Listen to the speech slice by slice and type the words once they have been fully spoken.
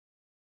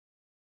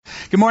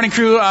Good morning,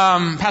 crew.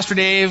 Pastor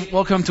Dave,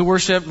 welcome to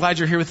worship. Glad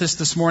you're here with us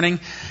this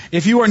morning.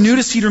 If you are new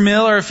to Cedar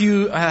Mill or if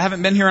you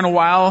haven't been here in a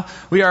while,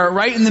 we are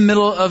right in the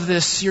middle of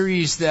this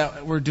series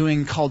that we're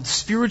doing called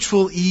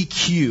Spiritual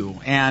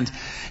EQ. And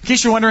in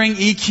case you're wondering,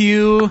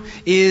 EQ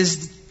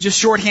is just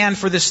shorthand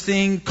for this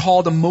thing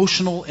called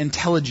emotional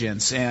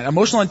intelligence. And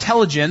emotional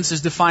intelligence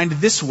is defined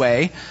this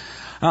way.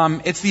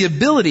 It's the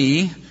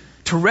ability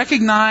to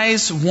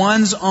recognize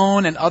one's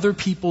own and other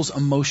people's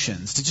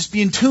emotions, to just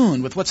be in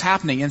tune with what's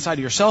happening inside of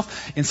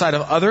yourself, inside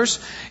of others.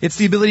 It's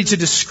the ability to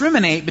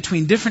discriminate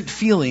between different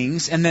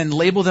feelings and then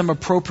label them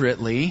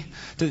appropriately,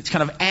 to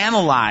kind of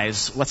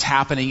analyze what's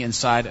happening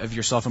inside of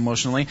yourself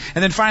emotionally.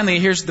 And then finally,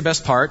 here's the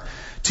best part,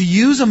 to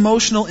use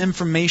emotional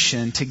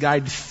information to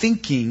guide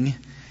thinking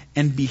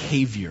and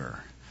behavior.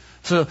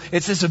 So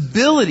it's this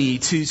ability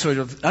to sort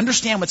of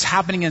understand what's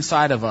happening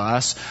inside of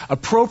us,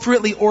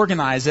 appropriately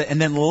organize it,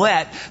 and then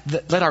let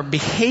our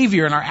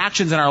behavior and our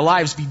actions and our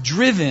lives be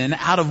driven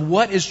out of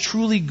what is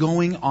truly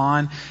going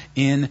on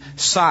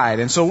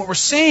inside. And so what we're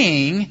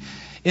saying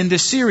in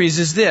this series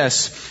is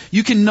this: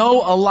 you can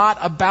know a lot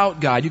about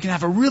God. You can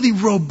have a really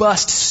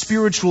robust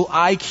spiritual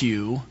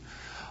IQ,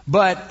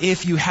 but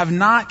if you have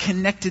not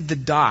connected the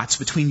dots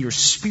between your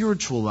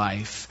spiritual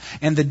life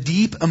and the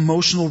deep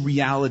emotional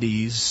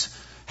realities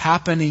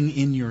happening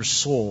in your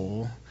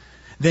soul,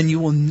 then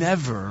you will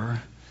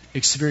never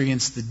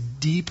experience the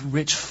deep,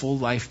 rich, full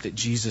life that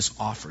Jesus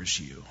offers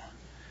you.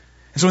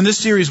 And so in this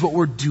series, what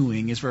we're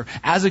doing is we're,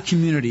 as a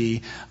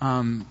community,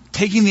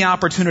 taking the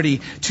opportunity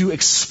to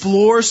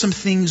explore some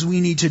things we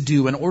need to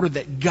do in order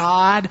that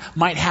God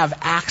might have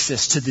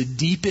access to the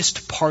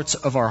deepest parts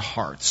of our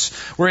hearts.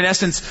 We're in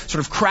essence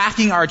sort of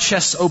cracking our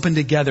chests open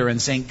together and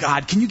saying,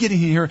 God, can you get in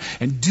here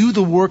and do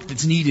the work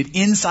that's needed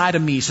inside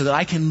of me so that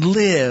I can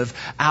live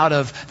out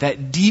of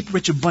that deep,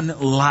 rich,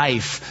 abundant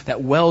life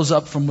that wells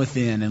up from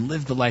within and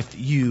live the life that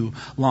you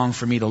long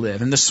for me to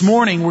live. And this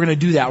morning, we're going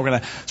to do that. We're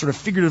going to sort of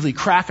figuratively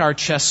crack our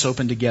chests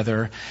open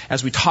together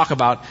as we talk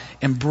about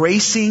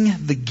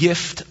embracing the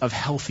gift of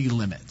healthy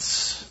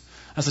limits.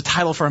 That's the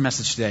title for our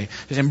message today,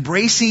 is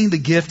embracing the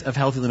gift of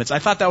healthy limits. I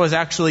thought that was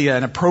actually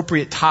an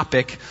appropriate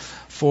topic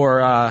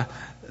for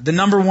the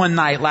number one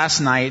night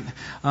last night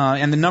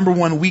and the number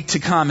one week to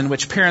come in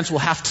which parents will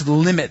have to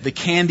limit the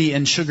candy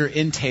and sugar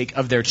intake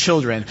of their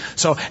children.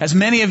 So as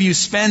many of you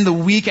spend the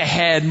week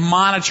ahead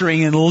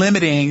monitoring and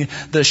limiting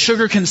the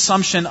sugar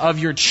consumption of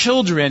your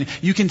children,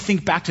 you can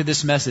think back to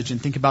this message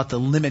and think about the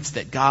limits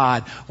that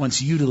God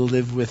wants you to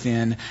live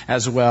within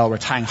as well. We're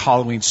tying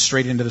Halloween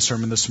straight into the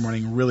sermon this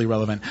morning. Really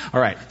relevant.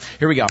 All right,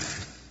 here we go.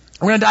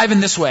 We're going to dive in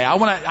this way. I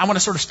want to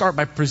sort of start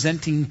by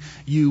presenting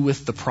you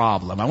with the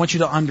problem. I want you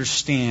to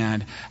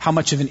understand how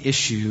much of an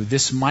issue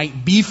this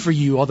might be for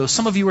you, although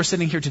some of you are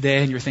sitting here today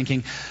and you're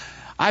thinking,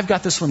 I've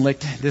got this one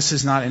licked. This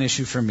is not an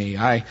issue for me.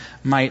 I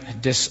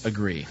might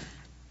disagree.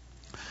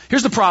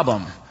 Here's the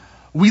problem.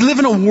 We live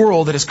in a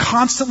world that is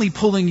constantly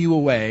pulling you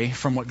away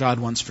from what God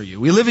wants for you.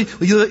 We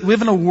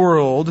live in a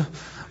world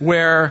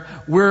where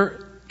we're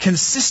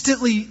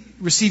consistently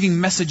receiving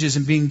messages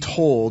and being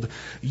told,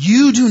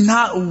 you do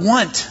not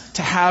want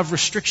to have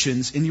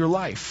restrictions in your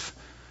life.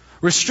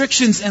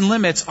 Restrictions and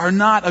limits are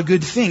not a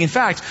good thing. In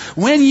fact,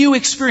 when you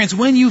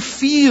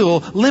feel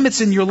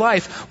limits in your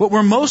life, what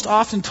we're most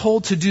often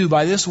told to do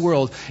by this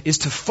world is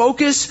to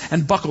focus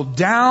and buckle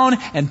down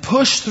and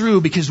push through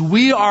because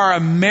we are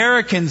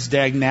Americans,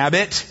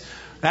 dagnabbit.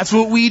 That's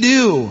what we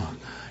do.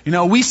 You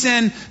know, we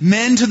send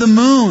men to the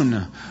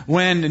moon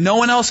when no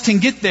one else can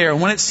get there,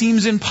 when it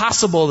seems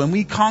impossible, and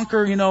we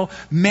conquer,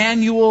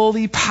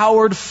 manually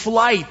powered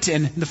flight.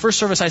 And in the first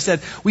service I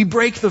said, we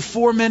break the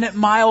 4-minute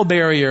mile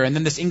barrier. And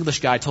then this English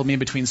guy told me in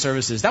between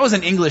services, that was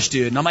an English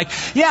dude. And I'm like,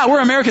 yeah, we're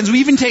Americans. We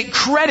even take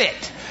credit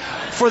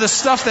for the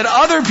stuff that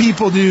other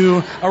people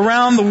do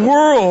around the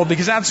world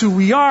because that's who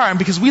we are and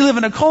because we live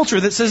in a culture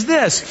that says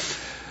this,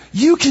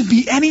 you can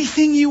be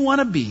anything you want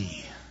to be.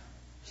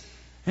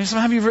 And so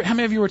how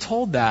many of you were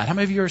told that? How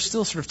many of you are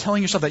still sort of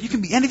telling yourself that? You can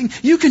be anything.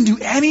 You can do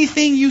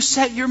anything you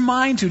set your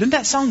mind to. Doesn't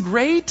that sound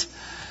great?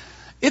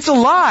 It's a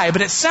lie,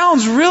 but it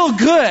sounds real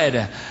good.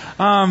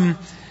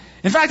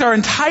 In fact, our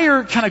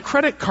entire kind of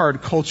credit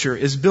card culture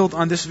is built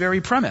on this very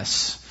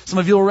premise. Some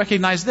of you will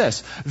recognize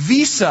this.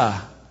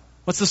 Visa.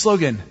 What's the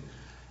slogan?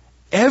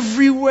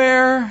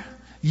 Everywhere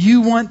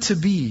you want to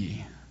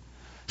be.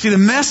 See, the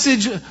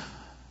message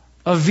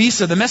of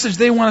Visa, the message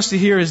they want us to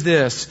hear is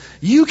this: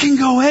 you can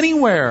go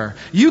anywhere.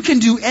 You can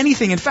do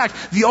anything. In fact,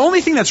 the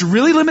only thing that's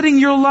really limiting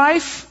your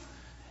life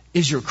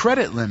is your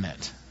credit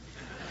limit.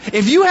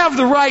 If you have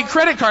the right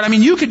credit card,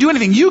 you could do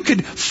anything. You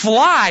could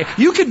fly.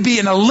 You could be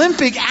an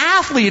Olympic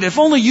athlete if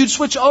only you'd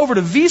switch over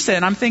to Visa.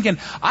 And I'm thinking,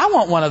 I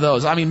want one of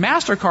those.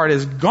 MasterCard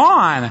is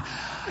gone.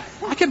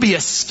 I could be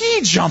a ski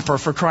jumper,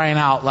 for crying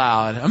out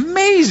loud.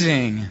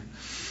 Amazing.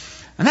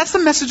 And that's the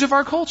message of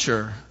our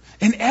culture.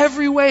 In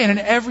every way and in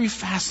every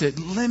facet,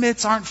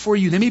 limits aren't for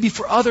you. They may be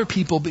for other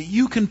people, but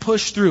you can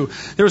push through.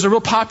 There was a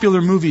real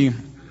popular movie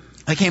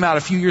that came out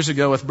a few years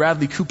ago with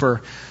Bradley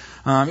Cooper.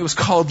 It was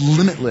called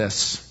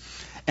Limitless.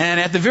 And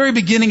at the very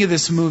beginning of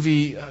this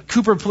movie,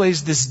 Cooper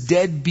plays this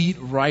deadbeat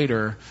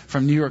writer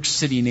from New York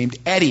City named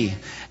Eddie.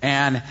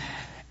 And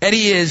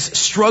Eddie is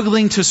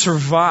struggling to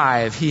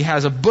survive. He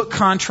has a book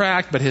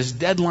contract, but his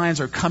deadlines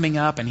are coming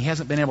up, and he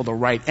hasn't been able to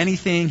write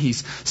anything.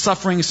 He's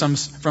suffering from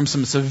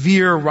some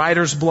severe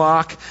writer's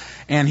block,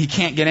 and he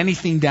can't get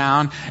anything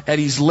down.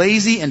 Eddie's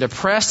lazy and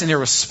depressed and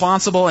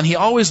irresponsible, and he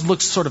always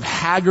looks sort of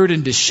haggard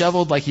and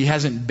disheveled, like he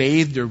hasn't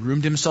bathed or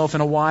groomed himself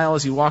in a while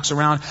as he walks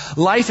around.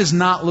 Life is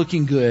not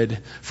looking good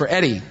for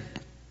Eddie.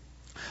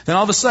 Then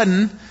all of a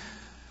sudden,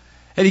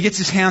 Eddie gets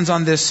his hands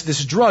on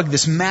this drug,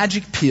 this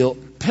magic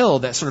pill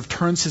that sort of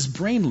turns his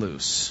brain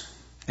loose.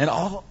 And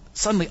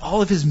suddenly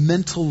all of his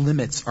mental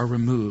limits are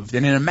removed.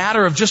 And in a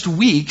matter of just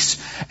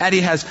weeks, Eddie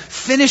has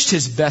finished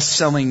his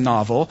best-selling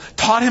novel,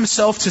 taught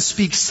himself to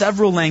speak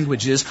several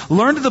languages,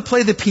 learned to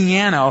play the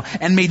piano,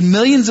 and made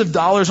millions of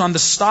dollars on the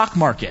stock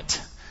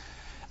market.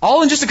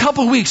 All in just a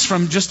couple of weeks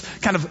from just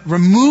kind of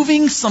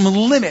removing some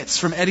limits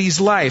from Eddie's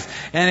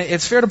life. And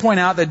it's fair to point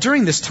out that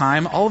during this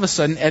time, all of a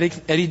sudden,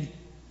 Eddie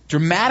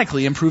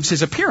dramatically improves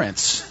his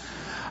appearance.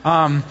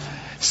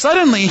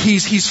 Suddenly,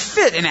 he's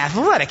fit and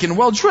athletic and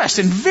well-dressed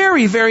and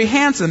very, very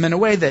handsome in a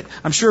way that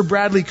I'm sure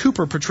Bradley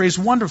Cooper portrays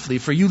wonderfully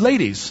for you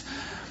ladies.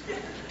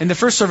 In the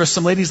first service,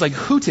 some ladies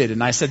hooted,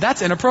 and I said,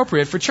 that's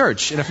inappropriate for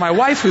church. And if my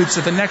wife hoots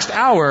at the next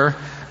hour,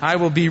 I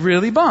will be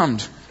really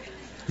bummed.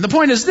 The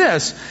point is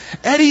this: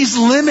 Eddie's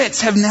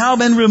limits have now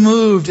been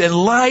removed, and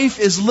life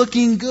is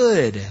looking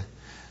good.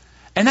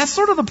 And that's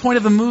sort of the point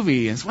of the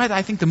movie. It's why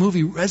I think the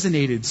movie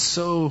resonated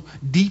so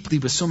deeply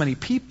with so many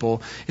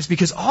people. It's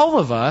because all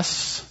of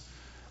us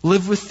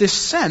live with this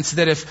sense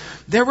that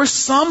if there were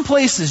some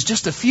places,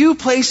 just a few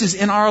places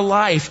in our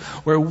life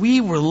where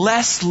we were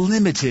less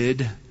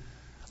limited,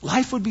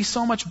 life would be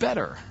so much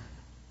better.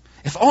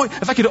 If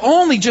I could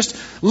only just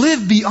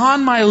live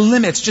beyond my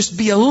limits, just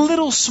be a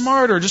little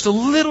smarter, just a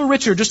little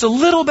richer, just a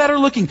little better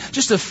looking,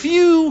 just a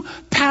few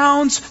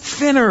pounds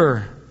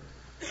thinner.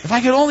 If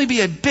I could only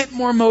be a bit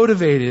more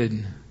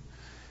motivated,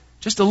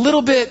 just a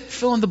little bit,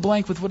 fill in the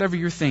blank with whatever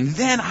you're thinking,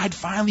 then I'd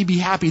finally be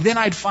happy. Then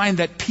I'd find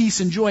that peace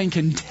and joy and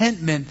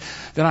contentment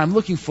that I'm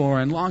looking for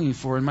and longing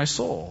for in my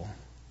soul.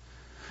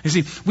 You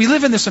see, we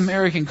live in this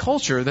American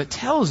culture that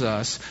tells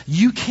us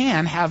you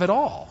can have it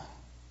all.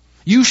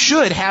 You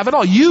should have it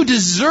all. You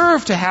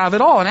deserve to have it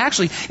all. And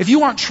actually, if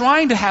you aren't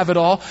trying to have it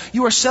all,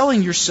 you are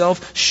selling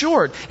yourself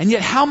short. And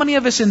yet, how many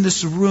of us in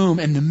this room,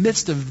 in the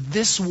midst of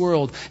this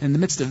world, in the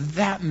midst of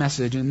that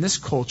message, in this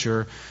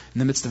culture, in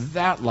the midst of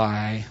that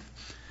lie,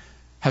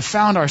 have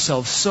found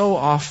ourselves so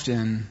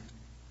often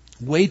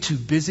way too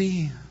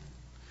busy,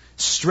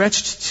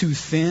 stretched too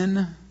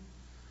thin,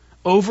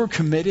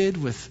 overcommitted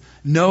with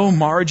no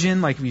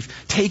margin, like we've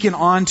taken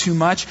on too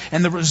much.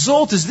 And the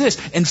result is this: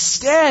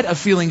 instead of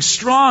feeling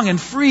strong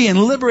and free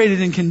and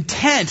liberated and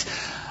content,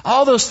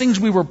 all those things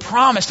we were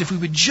promised, if we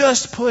would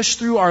just push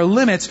through our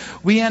limits,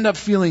 we end up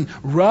feeling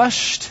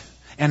rushed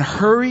and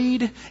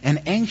hurried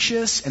and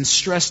anxious and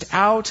stressed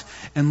out,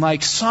 and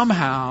like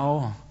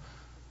somehow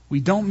we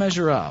don't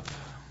measure up.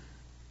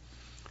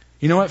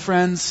 You know what,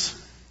 friends?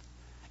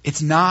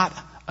 It's not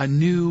a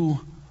new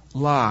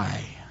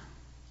lie.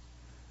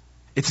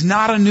 It's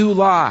not a new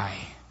lie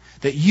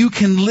that you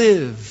can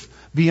live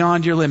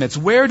beyond your limits.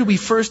 Where do we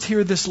first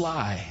hear this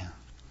lie?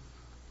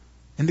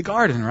 In the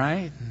garden,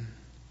 right?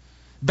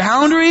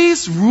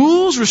 Boundaries,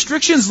 rules,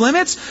 restrictions,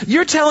 limits.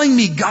 You're telling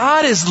me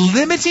God is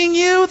limiting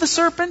you, the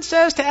serpent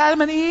says to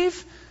Adam and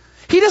Eve?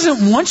 He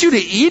doesn't want you to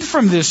eat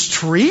from this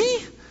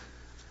tree?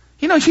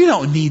 You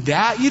don't need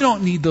that. You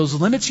don't need those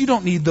limits. You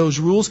don't need those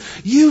rules.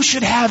 You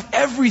should have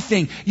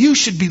everything. You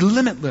should be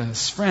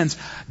limitless. Friends,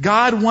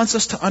 God wants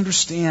us to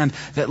understand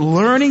that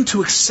learning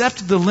to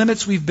accept the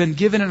limits we've been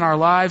given in our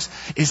lives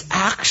is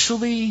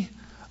actually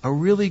a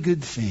really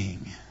good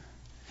thing.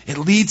 It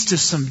leads to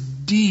some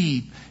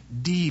deep,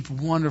 deep,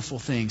 wonderful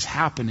things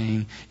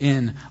happening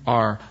in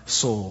our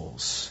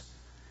souls.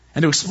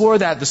 And to explore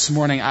that this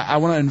morning, I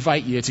want to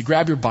invite you to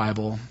grab your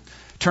Bible,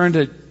 turn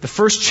to the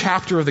first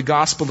chapter of the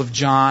Gospel of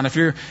John. If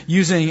you're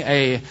using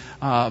a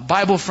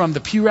Bible from the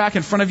pew rack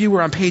in front of you,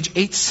 we're on page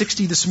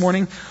 860 this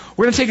morning.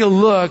 We're going to take a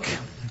look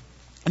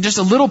at just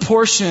a little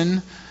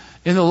portion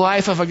in the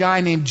life of a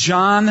guy named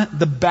John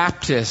the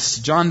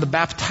Baptist, John the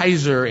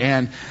Baptizer.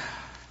 And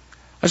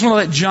I just want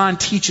to let John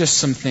teach us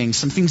some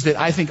things that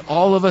I think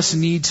all of us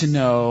need to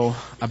know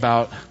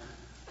about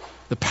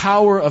the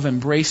power of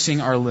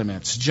embracing our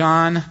limits.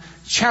 John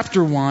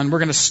chapter 1, we're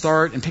going to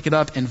start and pick it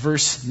up in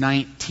verse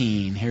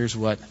 19. Here's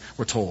what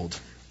we're told.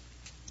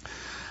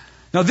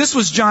 Now this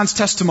was John's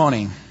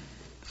testimony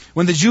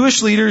when the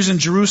Jewish leaders in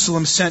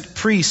Jerusalem sent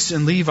priests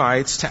and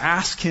Levites to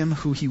ask him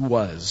who he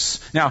was.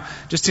 Now,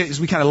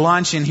 as we kind of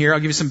launch in here, I'll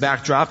give you some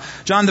backdrop.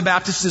 John the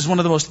Baptist is one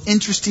of the most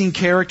interesting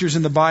characters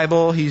in the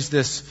Bible. He's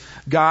this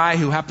guy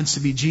who happens to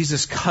be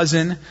Jesus'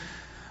 cousin.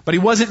 But he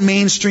wasn't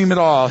mainstream at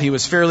all. He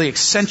was fairly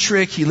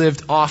eccentric. He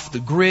lived off the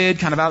grid,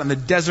 kind of out in the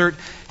desert.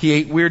 He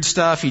ate weird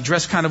stuff. He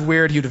dressed kind of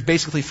weird. He would have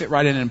basically fit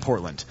right in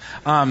Portland.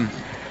 And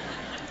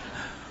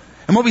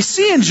And what we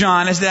see in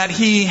John is that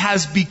he's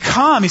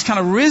kind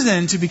of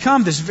risen to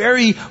become this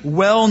very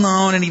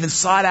well-known and even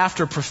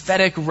sought-after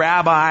prophetic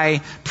rabbi,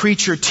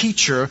 preacher,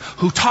 teacher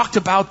who talked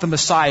about the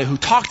Messiah, who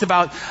talked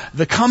about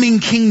the coming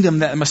kingdom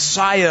that the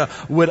Messiah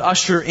would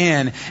usher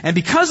in. And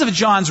because of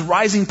John's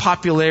rising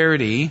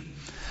popularity,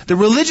 the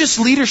religious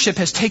leadership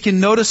has taken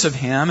notice of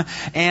him,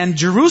 and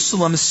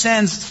Jerusalem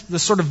sends the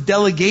sort of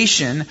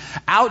delegation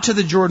out to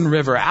the Jordan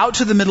River, out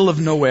to the middle of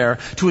nowhere,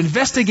 to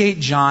investigate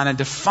John and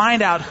to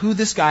find out who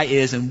this guy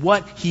is and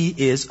what he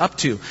is up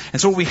to.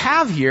 And so what we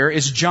have here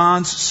is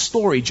John's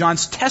story,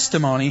 John's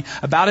testimony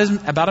about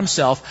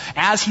himself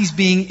as he's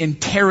being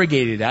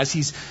interrogated, as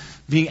he's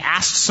being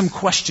asked some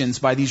questions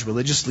by these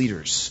religious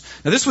leaders.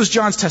 Now, this was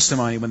John's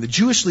testimony when the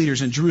Jewish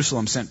leaders in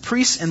Jerusalem sent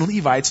priests and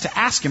Levites to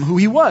ask him who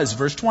he was.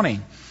 Verse 20.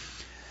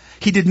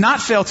 He did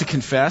not fail to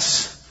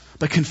confess,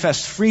 but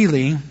confessed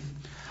freely,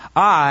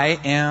 I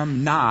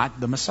am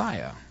not the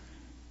Messiah.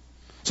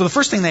 So the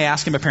first thing they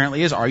ask him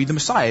apparently is, are you the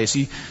Messiah? You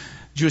see,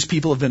 Jewish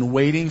people have been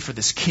waiting for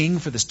this king,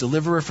 for this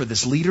deliverer, for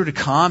this leader to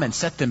come and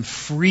set them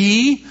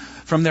free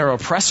from their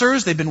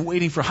oppressors. They've been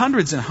waiting for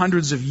hundreds and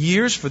hundreds of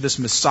years for this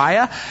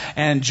Messiah.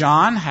 And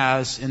John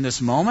has, in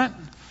this moment,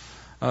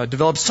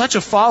 developed such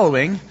a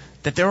following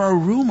that there are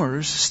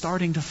rumors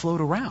starting to float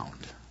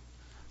around.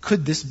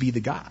 Could this be the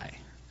guy?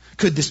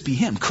 Could this be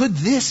him? Could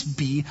this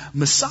be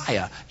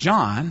Messiah?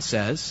 John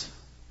says,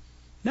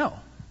 no.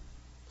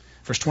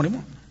 Verse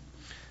 21.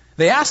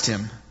 They asked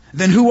him,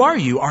 then who are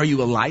you? Are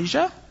you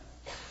Elijah?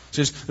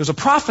 So there's a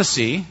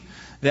prophecy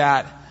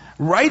that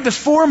right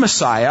before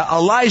Messiah,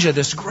 Elijah,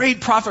 this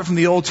great prophet from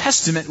the Old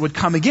Testament, would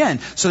come again.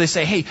 So they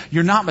say, hey,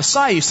 you're not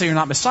Messiah. You say you're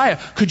not Messiah.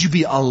 Could you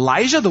be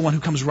Elijah, the one who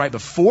comes right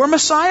before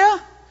Messiah?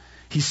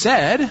 He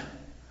said,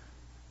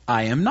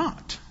 I am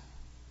not.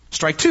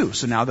 Strike two.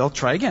 So now they'll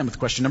try again with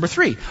question number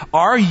 3.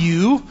 Are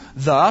you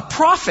the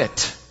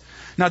prophet?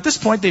 Now at this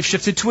point they've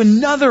shifted to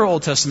another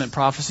Old Testament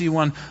prophecy,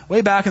 one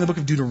way back in the book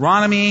of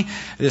Deuteronomy.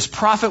 This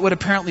prophet would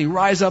apparently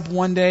rise up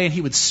one day and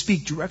he would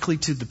speak directly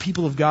to the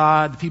people of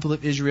God, the people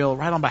of Israel,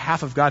 right on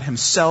behalf of God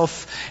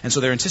himself. And so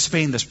they're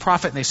anticipating this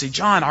prophet and they say,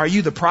 John, are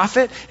you the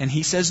prophet? And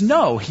he says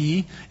no.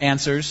 He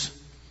answers,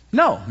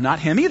 no, not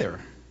him either.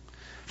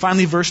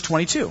 Finally, verse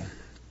 22.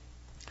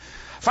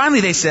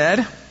 Finally they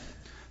said,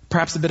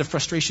 perhaps a bit of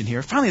frustration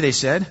here. Finally they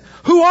said,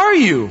 who are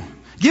you?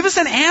 Give us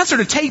an answer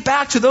to take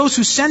back to those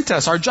who sent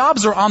us. Our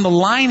jobs are on the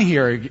line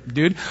here,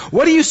 dude.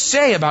 What do you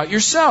say about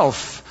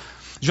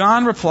yourself?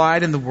 John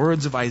replied in the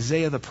words of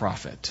Isaiah the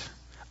prophet,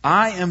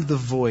 I am the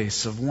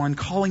voice of one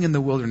calling in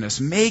the wilderness.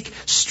 Make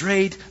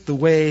straight the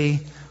way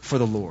for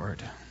the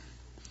Lord.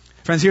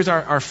 Friends, here's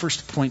our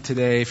first point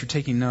today. If you're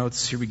taking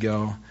notes, here we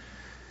go.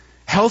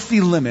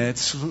 Healthy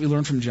limits, what we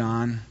learned from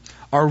John,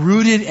 are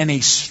rooted in a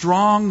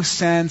strong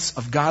sense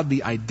of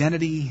godly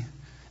identity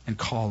and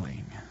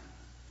calling.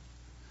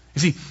 You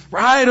see,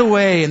 right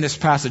away in this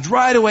passage,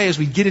 right away as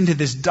we get into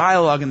this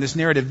dialogue and this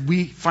narrative,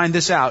 we find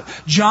this out.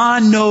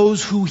 John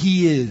knows who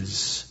he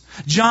is.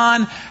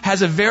 John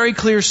has a very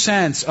clear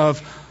sense of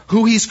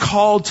who he's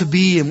called to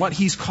be and what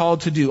he's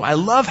called to do. I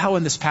love how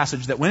in this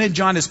passage that when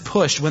John is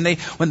pushed, when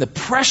the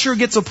pressure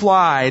gets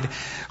applied,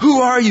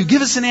 who are you?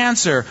 Give us an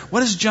answer. What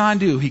does John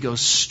do? He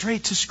goes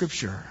straight to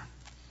Scripture.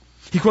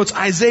 He quotes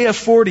Isaiah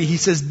 40. He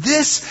says,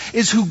 this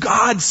is who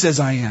God says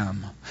I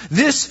am.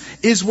 This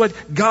is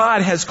what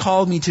God has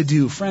called me to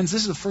do. Friends,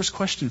 this is the first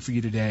question for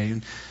you today.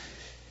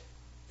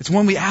 It's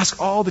one we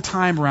ask all the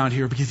time around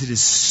here because it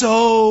is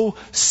so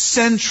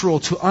central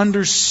to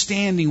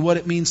understanding what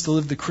it means to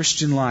live the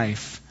Christian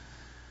life.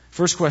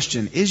 First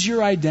question, is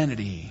your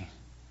identity,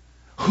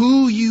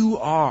 who you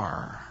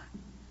are,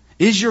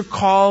 is your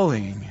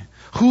calling,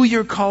 who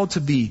you're called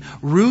to be,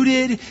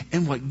 rooted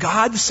in what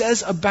God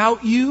says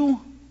about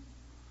you?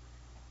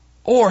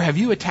 Or have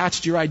you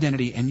attached your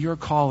identity and your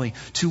calling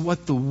to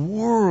what the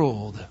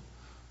world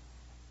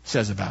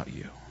says about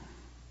you?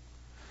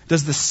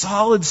 Does the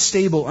solid,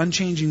 stable,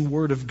 unchanging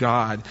Word of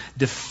God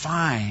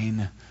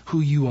define who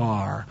you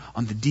are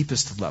on the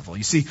deepest level?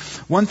 You see,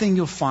 one thing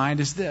you'll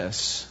find is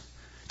this.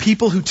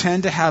 People who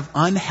tend to have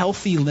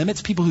unhealthy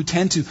limits, people who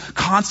tend to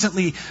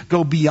constantly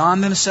go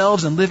beyond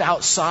themselves and live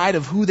outside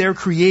of who they're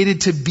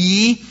created to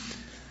be,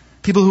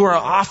 people who are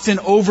often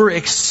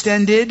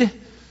overextended,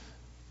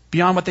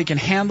 beyond what they can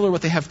handle or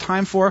what they have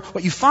time for,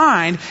 what you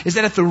find is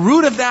that at the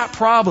root of that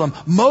problem,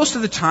 most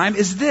of the time,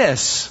 is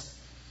this.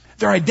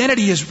 Their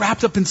identity is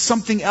wrapped up in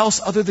something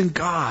else other than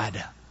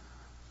God.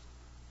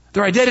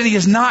 Their identity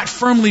is not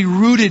firmly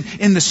rooted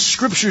in the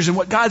Scriptures and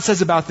what God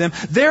says about them.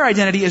 Their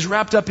identity is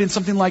wrapped up in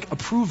something like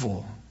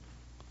approval.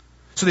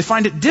 So they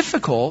find it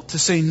difficult to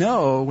say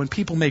no when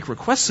people make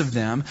requests of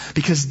them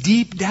because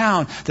deep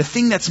down, the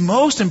thing that's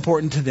most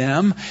important to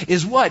them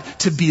is what?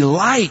 To be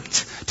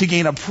liked, to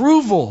gain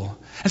approval.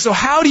 And so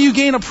how do you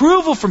gain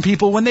approval from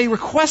people when they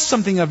request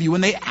something of you, when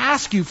they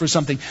ask you for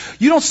something?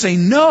 You don't say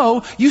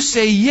no, you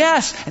say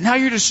yes, and now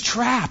you're just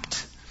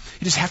trapped.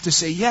 You just have to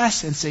say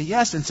yes and say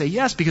yes and say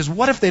yes, because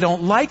what if they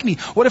don't like me?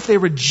 What if they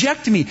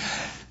reject me?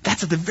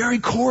 That's at the very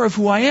core of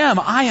who I am.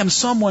 I am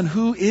someone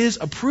who is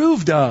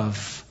approved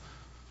of.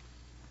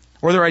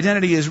 Or their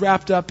identity is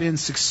wrapped up in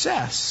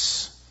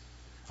success.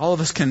 All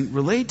of us can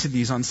relate to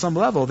these on some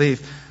level. They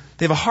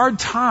have a hard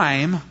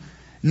time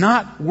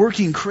not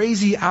working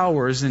crazy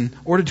hours in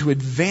order to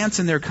advance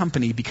in their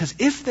company, because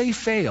if they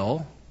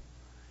fail,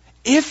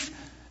 if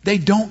they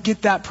don't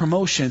get that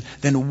promotion,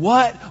 then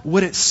what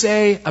would it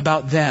say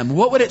about them?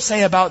 What would it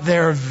say about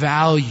their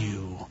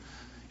value?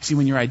 See,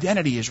 when your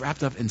identity is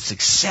wrapped up in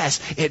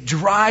success, it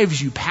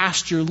drives you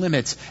past your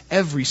limits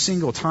every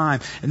single time.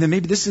 And then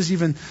maybe this is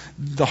even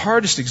the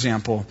hardest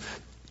example.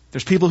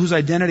 There's people whose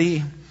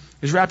identity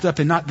is wrapped up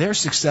in not their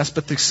success,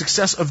 but the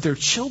success of their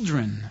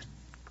children.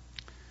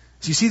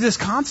 So you see this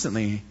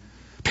constantly.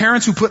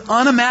 Parents who put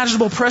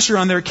unimaginable pressure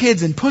on their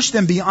kids and push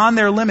them beyond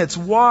their limits.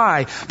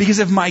 Why? Because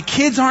if my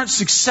kids aren't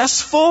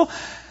successful,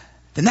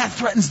 then that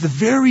threatens the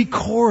very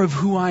core of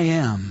who I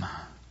am.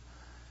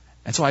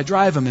 And so I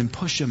drive them and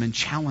push them and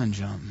challenge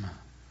them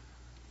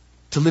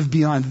to live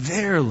beyond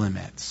their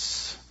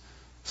limits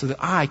so that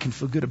I can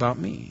feel good about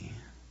me.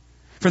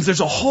 Friends,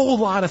 there's a whole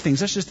lot of things.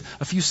 That's just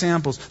a few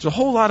samples. There's a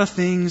whole lot of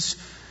things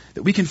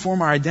that we can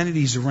form our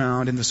identities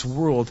around in this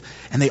world,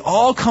 and they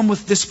all come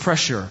with this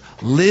pressure.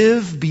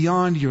 Live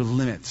beyond your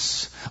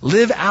limits.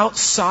 Live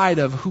outside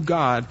of who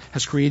God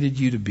has created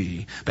you to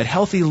be. But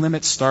healthy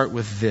limits start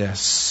with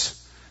this.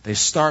 They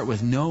start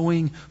with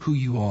knowing who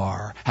you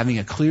are, having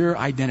a clear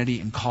identity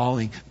and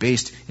calling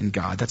based in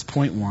God. That's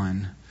point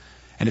one.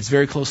 And it's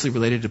very closely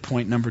related to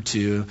point number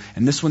two.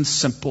 And this one's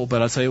simple,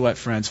 but I'll tell you what,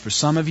 friends, for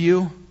some of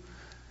you,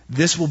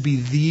 this will be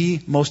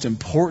the most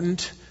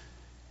important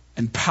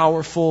and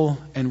powerful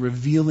and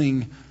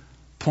revealing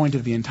point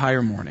of the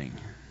entire morning.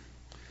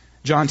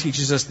 John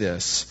teaches us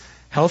this.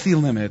 Healthy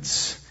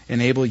limits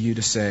enable you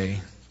to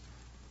say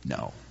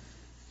no.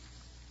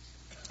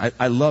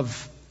 I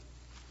love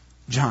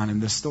John in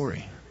this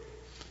story.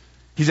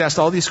 He's asked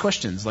all these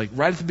questions, like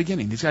right at the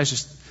beginning. These guys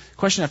just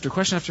question after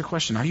question after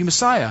question. Are you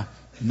Messiah?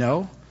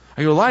 No.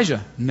 Are you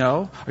Elijah?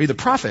 No. Are you the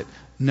prophet?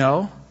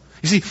 No.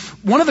 You see,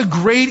 one of the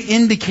great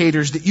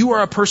indicators that you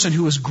are a person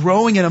who is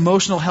growing in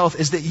emotional health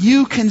is that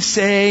you can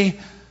say,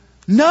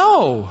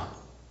 no.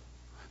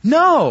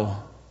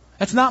 No.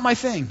 That's not my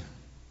thing.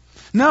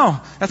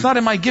 No. That's not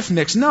in my gift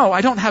mix. No.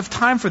 I don't have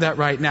time for that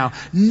right now.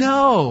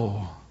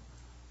 No.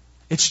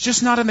 It's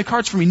just not in the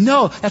cards for me.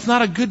 No, that's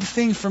not a good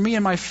thing for me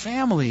and my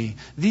family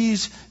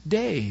these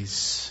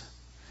days.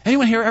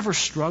 Anyone here ever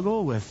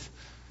struggle with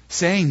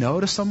saying no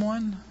to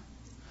someone?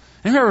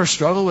 Anyone ever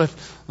struggle with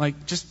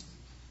just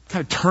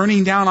kind of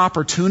turning down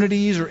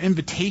opportunities or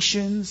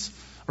invitations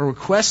or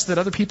requests that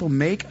other people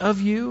make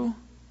of you?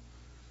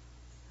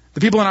 The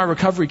people in our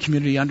recovery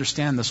community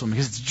understand this one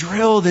because it's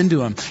drilled into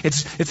them.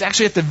 It's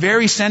actually at the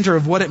very center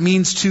of what it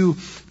means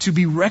to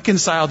be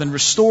reconciled and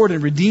restored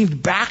and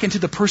redeemed back into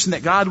the person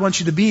that God wants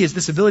you to be, is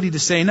this ability to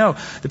say no.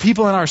 The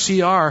people in our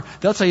CR,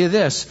 they'll tell you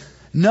this: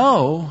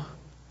 no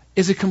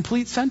is a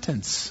complete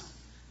sentence.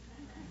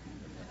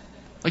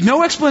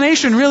 No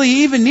explanation really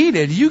even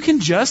needed. You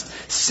can just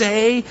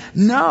say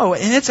no,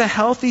 and it's a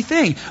healthy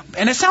thing.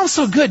 And it sounds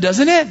so good,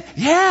 doesn't it?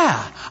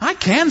 Yeah, I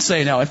can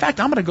say no. In fact,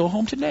 I'm going to go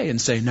home today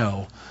and say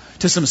no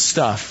to some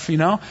stuff,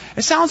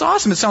 It sounds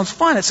awesome. It sounds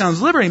fun. It sounds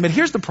liberating. But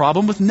here's the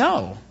problem with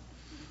no.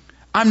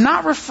 I'm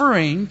not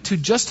referring to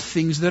just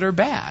things that are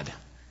bad.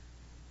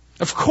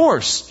 Of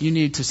course, you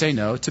need to say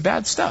no to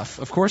bad stuff.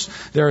 Of course,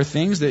 there are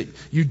things that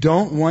you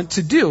don't want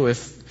to do.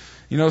 If,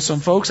 some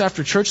folks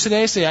after church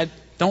today say, I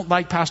don't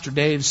like Pastor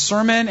Dave's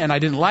sermon, and I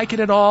didn't like it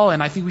at all,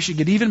 and I think we should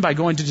get even by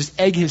going to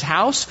just egg his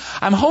house,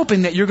 I'm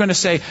hoping that you're going to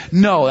say,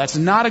 no, that's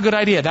not a good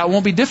idea. That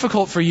won't be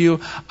difficult for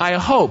you, I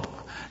hope.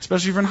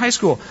 Especially if you're in high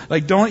school.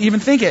 Don't even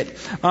think it.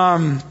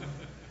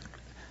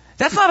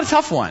 That's not a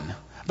tough one.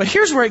 But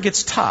here's where it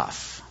gets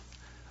tough.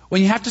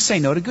 When you have to say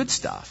no to good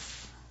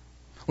stuff.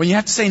 When you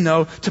have to say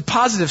no to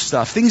positive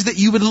stuff. Things that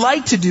you would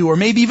like to do, or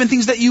maybe even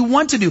things that you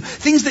want to do.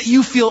 Things that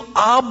you feel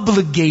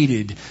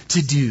obligated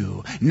to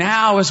do.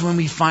 Now is when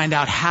we find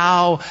out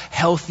how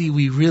healthy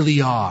we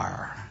really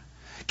are.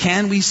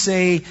 Can we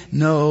say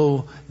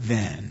no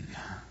then?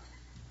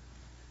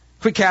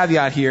 Quick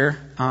caveat here.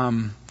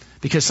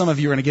 Because some of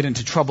you are going to get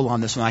into trouble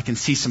on this one. I can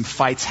see some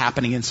fights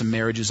happening in some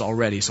marriages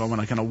already, so I want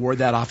to kind of ward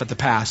that off at the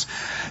pass.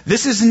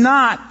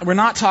 We're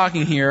not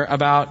talking here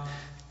about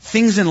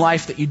things in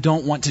life that you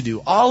don't want to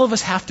do. All of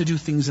us have to do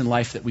things in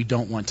life that we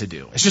don't want to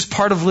do. It's just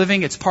part of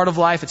living. It's part of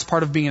life. It's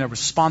part of being a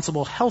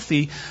responsible,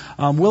 healthy,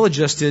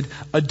 well-adjusted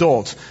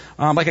adult.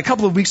 A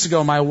couple of weeks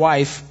ago, my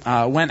wife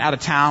went out of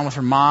town with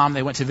her mom.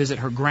 They went to visit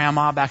her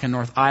grandma back in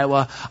North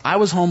Iowa. I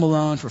was home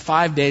alone for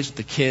 5 days with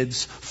the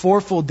kids,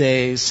 4 full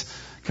days.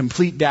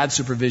 Complete dad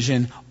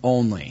supervision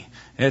only.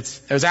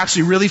 It was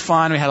actually really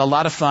fun. We had a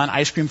lot of fun.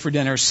 Ice cream for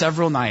dinner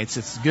several nights.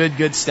 It's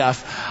good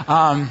stuff.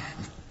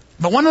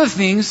 But one of the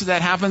things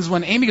that happens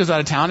when Amy goes out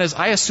of town is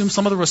I assume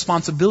some of the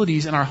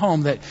responsibilities in our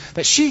home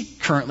that she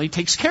currently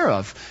takes care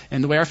of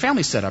in the way our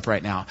family's set up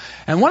right now.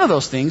 And one of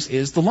those things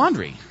is the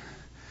laundry.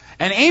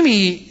 And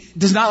Amy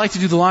does not like to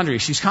do the laundry.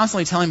 She's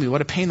constantly telling me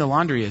what a pain the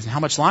laundry is and how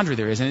much laundry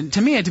there is. And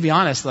to me, to be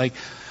honest,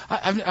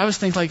 I was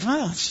thinking like,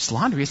 well, it's just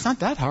laundry. It's not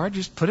that hard.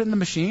 Just put it in the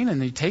machine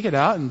and you take it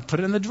out and put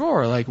it in the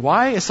drawer. Like,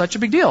 why is such a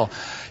big deal?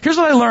 Here's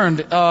what I learned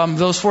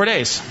those 4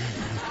 days.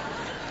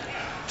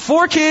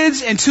 4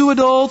 kids and 2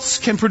 adults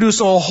can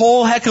produce a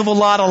whole heck of a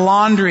lot of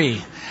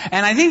laundry.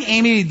 And I think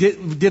Amy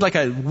did like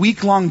a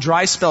week-long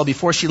dry spell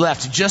before she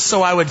left, just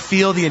so I would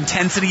feel the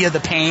intensity of the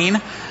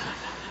pain.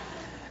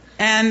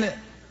 And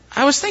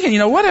I was thinking,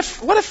 what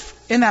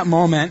if in that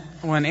moment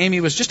when Amy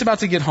was just about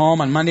to get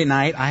home on Monday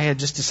night, I had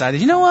just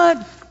decided, you know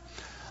what?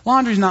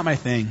 Laundry's not my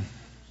thing.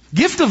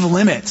 Gift of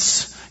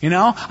limits.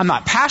 I'm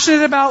not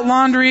passionate about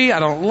laundry. I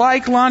don't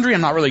like laundry.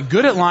 I'm not really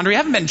good at laundry. I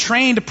haven't been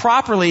trained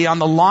properly on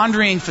the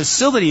laundering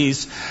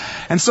facilities.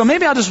 And so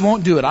maybe I just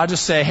won't do it. I'll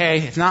just say, hey,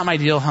 it's not my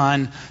deal,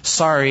 hon.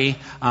 Sorry.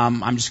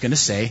 I'm just going to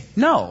say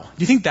no.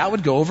 Do you think that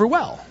would go over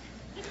well?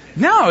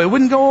 No, it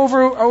wouldn't go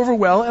over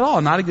well at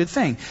all. Not a good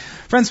thing.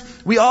 Friends,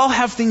 we all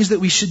have things that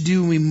we should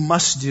do and we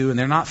must do, and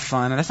they're not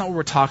fun, and that's not what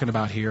we're talking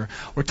about here.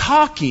 We're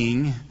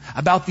talking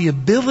about the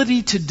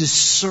ability to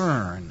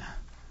discern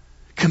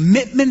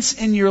commitments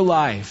in your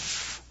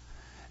life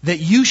that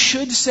you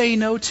should say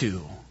no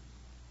to.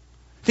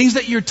 Things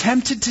that you're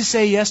tempted to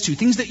say yes to.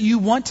 Things that you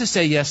want to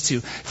say yes to.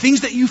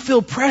 Things that you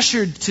feel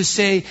pressured to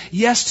say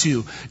yes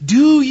to.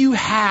 Do you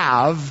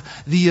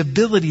have the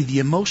ability, the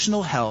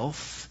emotional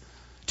health,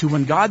 to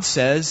when God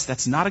says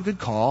that's not a good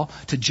call,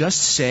 to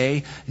just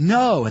say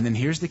no? And then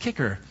here's the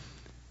kicker.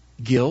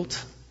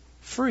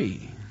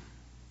 Guilt-free.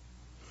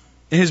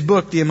 In his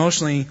book, The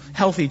Emotionally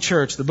Healthy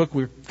Church, the book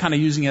we're kind of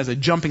using as a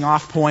jumping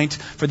off point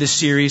for this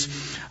series,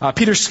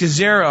 Peter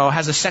Scazzero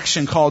has a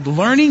section called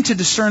Learning to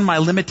Discern My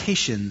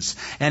Limitations.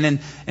 And in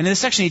this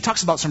section, he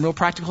talks about some real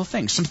practical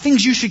things. Some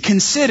things you should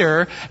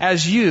consider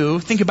as you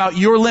think about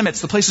your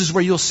limits, the places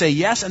where you'll say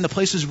yes and the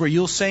places where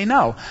you'll say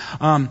no.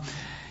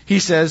 He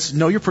says,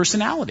 know your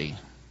personality.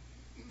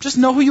 Just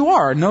know who you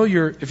are. Know if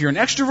you're an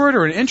extrovert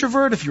or an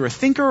introvert, if you're a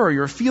thinker or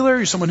you're a feeler,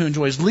 you're someone who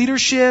enjoys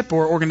leadership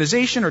or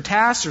organization or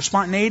tasks or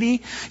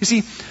spontaneity. You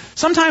see,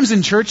 sometimes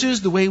in churches,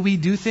 the way we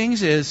do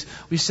things is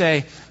we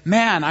say,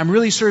 man, I'm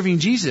really serving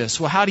Jesus.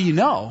 Well, how do you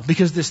know?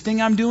 Because this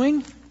thing I'm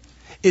doing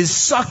is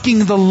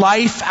sucking the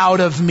life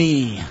out of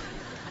me.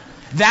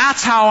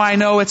 That's how I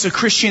know it's a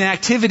Christian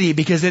activity,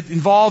 because it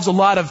involves a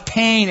lot of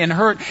pain and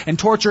hurt and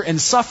torture and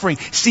suffering.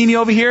 See me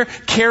over here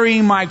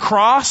carrying my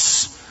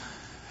cross?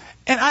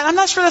 And I'm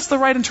not sure that's the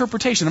right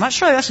interpretation. I'm not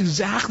sure that's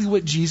exactly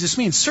what Jesus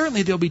means.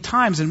 Certainly there'll be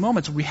times and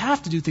moments where we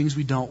have to do things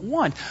we don't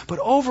want. But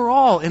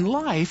overall in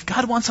life,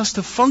 God wants us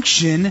to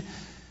function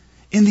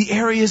in the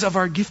areas of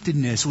our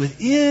giftedness,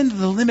 within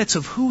the limits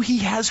of who He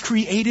has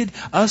created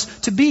us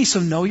to be. So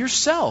know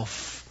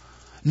yourself.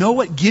 Know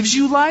what gives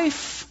you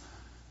life.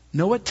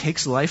 Know what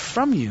takes life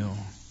from you.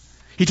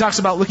 He talks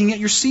about looking at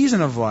your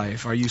season of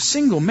life. Are you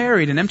single,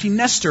 married, an empty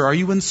nester? Are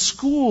you in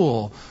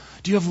school?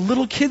 Do you have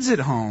little kids at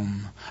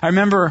home? I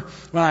remember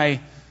when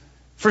I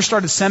first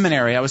started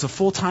seminary, I was a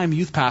full-time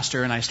youth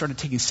pastor, and I started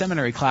taking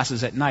seminary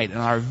classes at night. And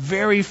on our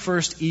very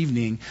first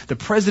evening, the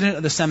president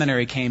of the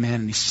seminary came in,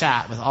 and he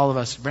sat with all of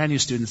us brand new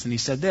students, and he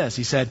said this.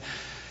 He said,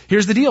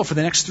 here's the deal for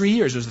the next 3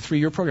 years. It was a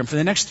 3-year program. For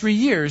the next 3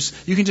 years,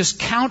 you can just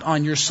count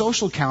on your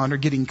social calendar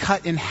getting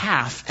cut in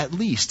half at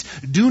least.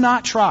 Do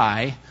not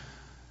try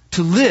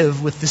to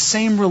live with the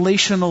same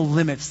relational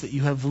limits that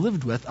you have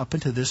lived with up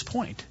until this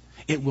point.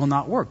 It will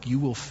not work. You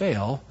will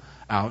fail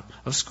out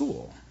of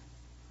school.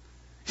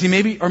 See,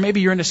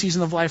 maybe you're in a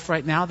season of life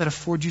right now that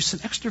affords you some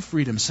extra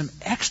freedom, some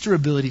extra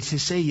ability to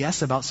say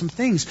yes about some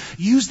things.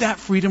 Use that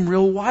freedom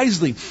real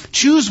wisely.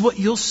 Choose what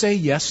you'll say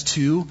yes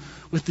to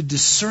with the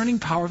discerning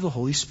power of the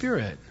Holy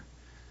Spirit.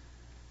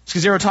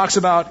 Scazzero talks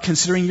about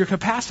considering your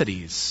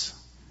capacities.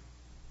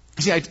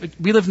 See,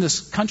 we live in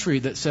this country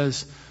that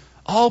says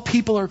all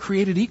people are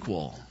created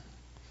equal.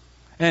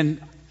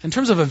 And in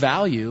terms of a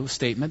value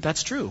statement,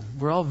 that's true.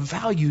 We're all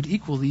valued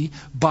equally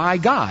by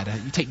God.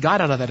 You take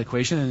God out of that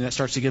equation and that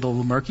starts to get a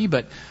little murky,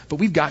 but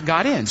we've got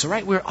God in. So,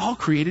 right, we're all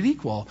created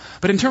equal.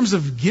 But in terms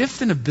of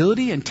gift and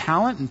ability and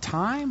talent and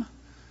time,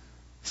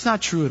 it's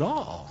not true at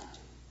all.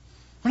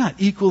 We're not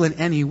equal in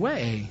any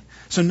way.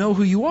 So know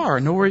who you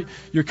are. Know where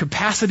your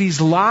capacities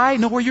lie.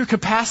 Know where your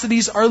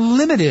capacities are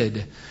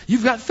limited.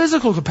 You've got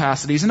physical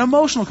capacities and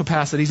emotional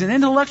capacities and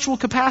intellectual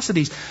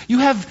capacities. You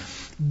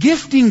have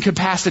gifting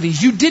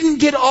capacities. You didn't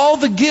get all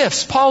the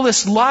gifts. Paul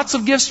lists lots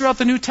of gifts throughout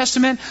the New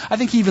Testament. I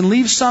think he even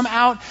leaves some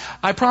out.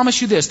 I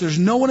promise you this, there's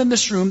no one in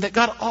this room that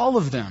got all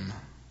of them.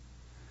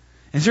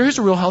 And here's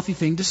a real healthy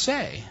thing to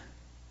say.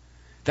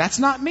 That's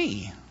not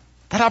me.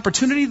 That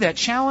opportunity, that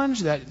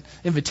challenge, that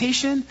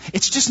invitation,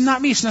 it's just not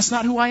me. That's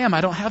not who I am.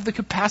 I don't have the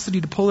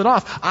capacity to pull it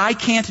off. I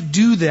can't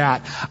do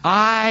that.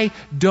 I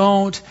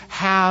don't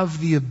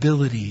have the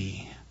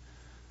ability.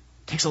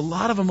 It takes a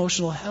lot of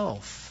emotional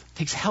health. It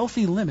takes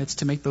healthy limits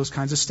to make those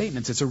kinds of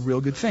statements. It's a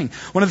real good thing.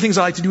 One of the things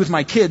I like to do with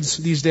my kids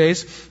these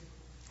days,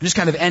 just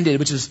kind of ended,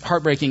 which is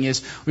heartbreaking,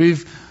 is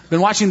we've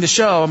been watching the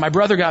show, my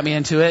brother got me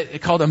into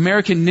it, called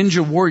American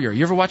Ninja Warrior.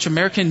 You ever watch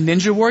American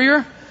Ninja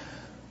Warrior?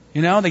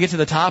 You know, they get to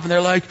the top and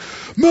they're like,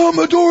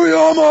 Mama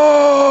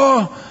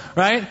Doriyama!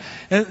 right?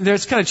 And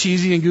it's kind of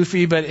cheesy and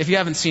goofy, but if you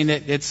haven't seen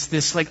it, it's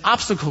this like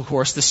obstacle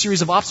course, this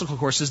series of obstacle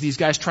courses these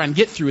guys try and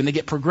get through, and they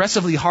get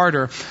progressively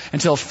harder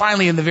until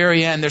finally in the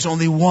very end, there's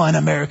only one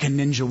American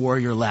Ninja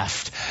Warrior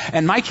left.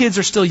 And my kids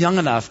are still young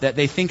enough that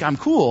they think I'm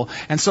cool,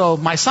 and so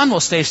my son will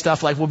say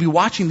stuff like, we'll be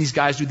watching these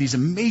guys do these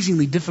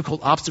amazingly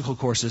difficult obstacle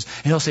courses,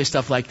 and he'll say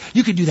stuff like,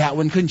 you could do that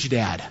one, couldn't you,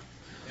 Dad?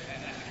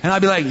 And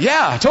I'd be like,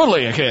 yeah,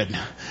 totally I could.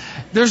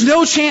 There's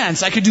no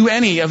chance I could do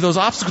any of those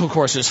obstacle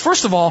courses.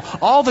 First of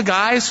all the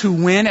guys who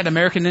win at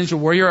American Ninja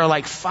Warrior are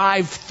like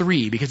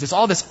 5'3", because it's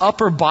all this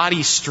upper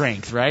body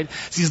strength, right?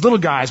 It's these little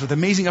guys with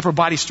amazing upper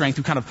body strength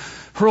who kind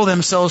of hurl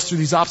themselves through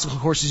these obstacle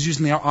courses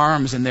using their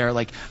arms and their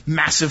like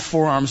massive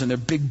forearms and their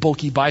big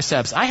bulky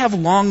biceps. I have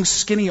long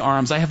skinny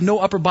arms. I have no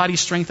upper body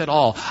strength at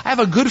all. I have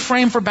a good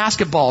frame for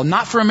basketball,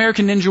 not for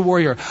American Ninja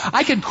Warrior.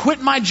 I could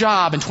quit my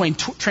job and train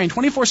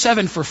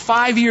 24/7 for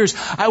 5 years.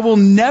 I will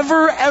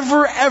never,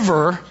 ever,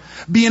 ever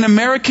be an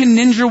American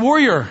Ninja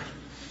Warrior.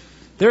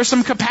 There are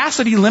some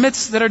capacity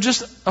limits that are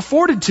just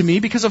afforded to me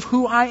because of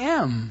who I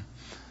am.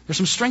 There's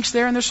some strengths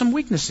there and there's some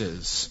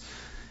weaknesses.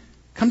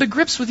 Come to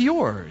grips with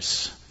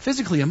yours,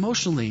 physically,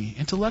 emotionally,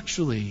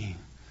 intellectually.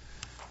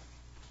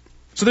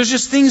 So there's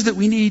just things that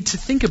we need to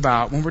think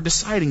about when we're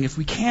deciding if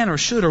we can or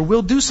should or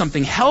will do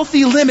something.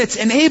 Healthy limits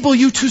enable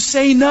you to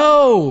say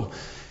no.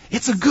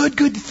 It's a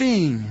good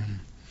thing.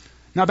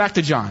 Now back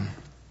to John.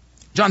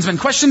 John's been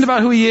questioned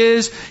about who he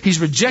is.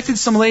 He's rejected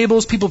some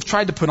labels people have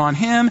tried to put on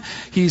him.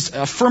 He's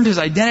affirmed his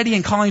identity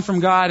and calling from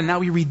God. And now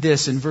we read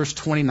this in verse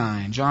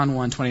 29, John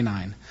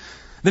 1:29.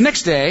 The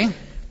next day,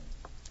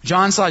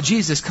 John saw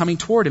Jesus coming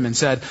toward him and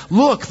said,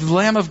 "Look, the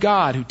Lamb of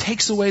God who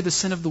takes away the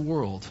sin of the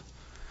world.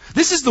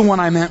 This is the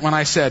one I meant when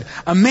I said,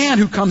 a man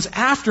who comes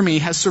after me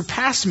has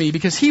surpassed me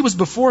because he was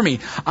before me.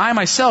 I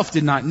myself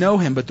did not know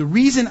him, but the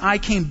reason I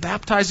came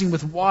baptizing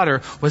with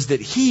water was that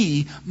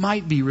he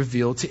might be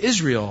revealed to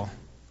Israel."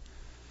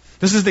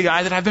 This is the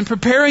guy that I've been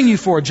preparing you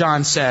for,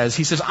 John says.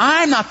 He says,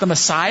 I'm not the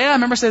Messiah.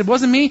 Remember I said it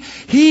wasn't me?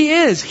 He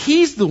is.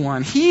 He's the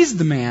one. He's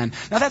the man.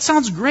 Now that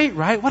sounds great,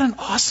 right? What an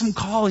awesome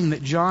calling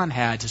that John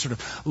had to sort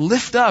of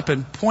lift up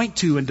and point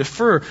to and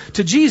defer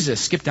to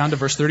Jesus. Skip down to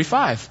verse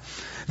 35.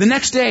 The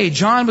next day,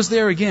 John was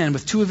there again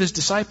with 2 of his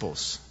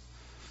disciples.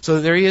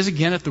 So there he is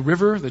again at the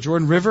river, the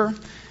Jordan River.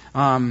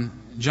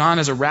 John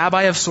is a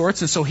rabbi of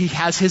sorts, and so he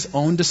has his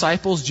own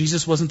disciples.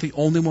 Jesus wasn't the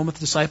only one with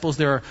disciples.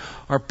 There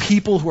are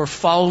people who are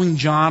following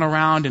John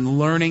around and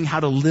learning how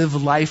to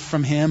live life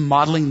from him,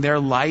 modeling their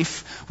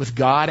life with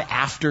God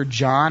after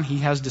John. He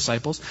has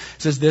disciples.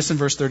 It says this in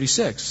verse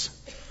 36.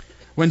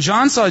 When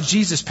John saw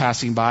Jesus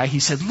passing by,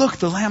 he said, "Look,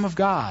 the Lamb of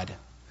God."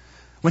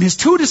 When his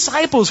 2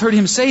 disciples heard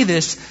him say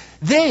this,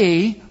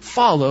 they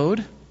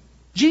followed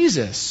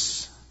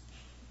Jesus.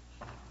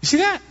 You see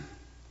that?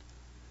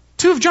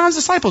 2 of John's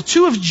disciples,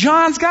 2 of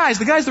John's guys,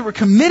 the guys that were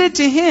committed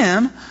to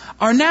him,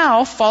 are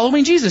now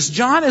following Jesus.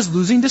 John is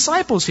losing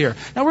disciples here.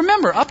 Now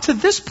remember, up to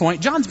this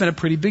point, John's been a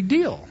pretty big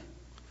deal.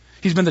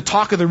 He's been the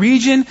talk of the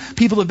region.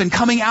 People have been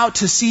coming out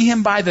to see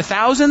him by the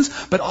thousands.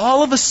 But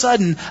all of a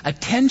sudden,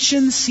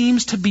 attention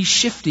seems to be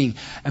shifting.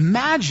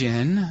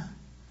 Imagine,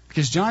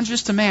 because John's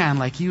just a man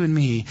like you and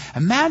me,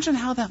 imagine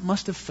how that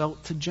must have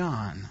felt to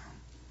John.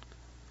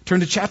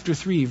 Turn to chapter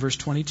 3, verse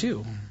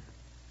 22.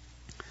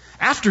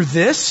 After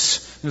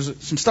this, there's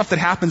some stuff that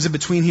happens in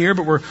between here,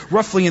 but we're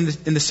roughly in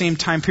the same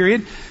time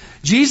period.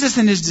 Jesus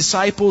and his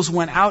disciples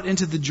went out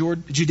into the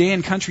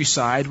Judean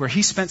countryside where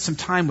he spent some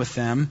time with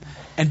them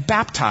and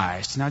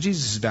baptized. Now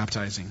Jesus is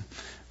baptizing.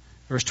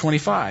 Verse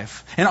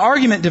 25. An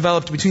argument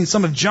developed between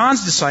some of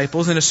John's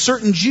disciples and a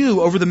certain Jew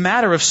over the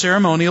matter of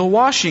ceremonial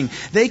washing.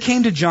 They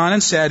came to John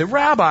and said,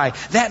 "Rabbi,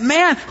 that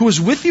man who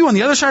was with you on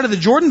the other side of the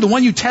Jordan, the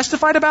one you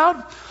testified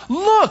about,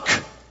 look,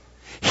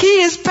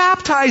 he is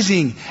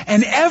baptizing,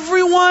 and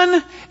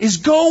everyone is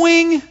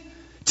going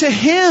to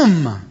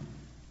him."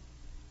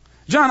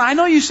 John, I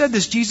know you said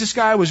this Jesus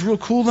guy was real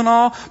cool and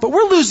all, but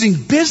we're losing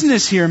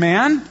business here,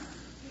 man.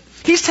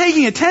 He's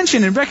taking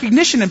attention and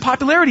recognition and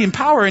popularity and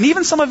power, and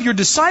even some of your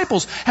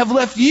disciples have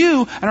left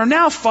you and are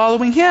now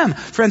following him.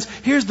 Friends,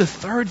 here's the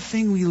third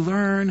thing we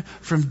learn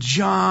from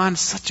John,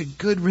 such a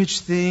good, rich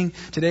thing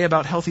today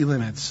about healthy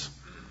limits.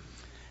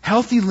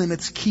 Healthy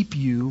limits keep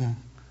you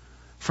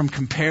from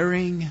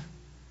comparing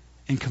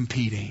and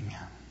competing.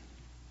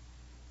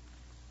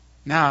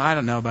 Now, I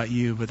don't know about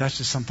you, but that's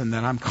just something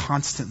that I'm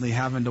constantly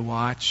having to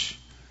watch.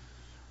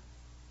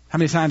 How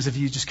many times have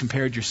you just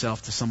compared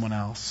yourself to someone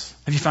else?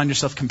 Have you found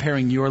yourself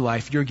comparing your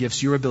life, your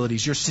gifts, your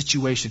abilities, your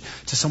situation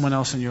to someone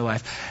else in your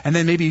life? And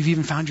then maybe you've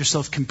even found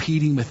yourself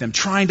competing with them,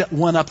 trying to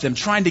one-up them,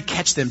 trying to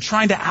catch them,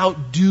 trying to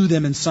outdo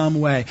them in some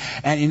way.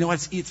 And you know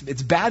what?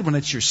 It's bad when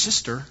it's your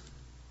sister.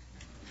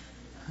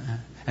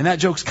 And that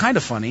joke's kind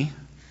of funny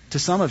to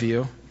some of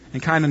you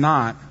and kind of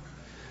not.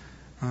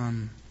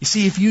 You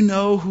see, if you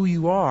know who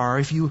you are,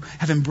 if you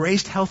have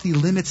embraced healthy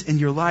limits in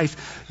your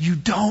life, you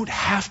don't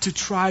have to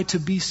try to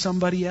be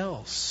somebody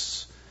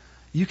else.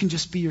 You can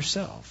just be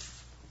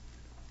yourself.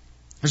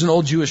 There's an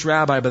old Jewish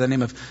rabbi by the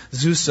name of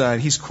Zusa,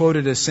 and he's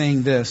quoted as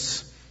saying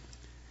this: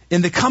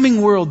 "In the coming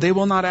world, they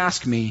will not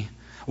ask me,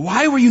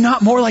 Why were you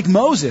not more like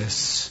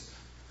Moses?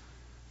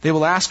 They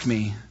will ask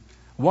me,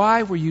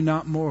 why were you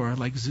not more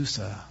like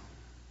Zusa?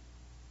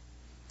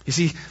 You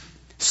see,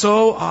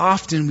 so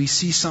often we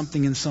see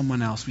something in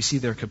someone else. We see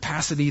their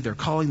capacity, their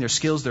calling, their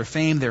skills, their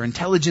fame, their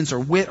intelligence or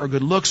wit or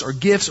good looks or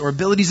gifts or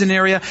abilities in an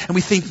area, and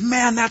we think,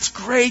 man, that's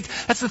great.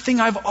 That's the thing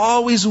I've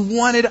always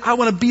wanted. I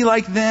want to be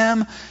like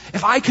them.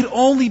 If I could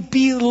only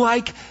be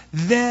like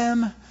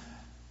them,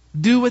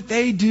 do what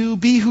they do,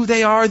 be who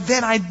they are,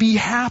 then I'd be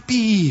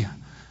happy.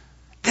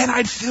 Then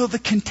I'd feel the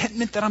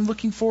contentment that I'm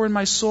looking for in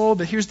my soul.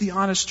 But here's the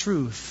honest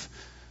truth.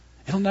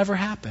 It'll never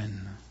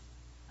happen.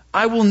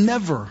 I will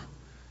never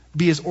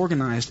be as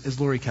organized as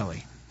Lori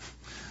Kelly.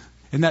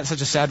 Isn't that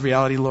such a sad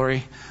reality,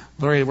 Lori?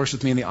 Lori works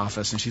with me in the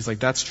office, and she's like,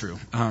 that's true.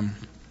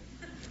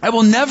 I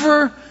will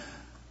never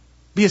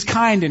be as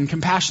kind and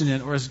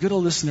compassionate or as good a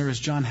listener as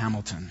John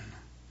Hamilton.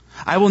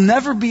 I will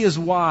never be as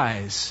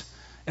wise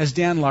as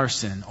Dan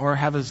Larson or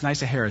have as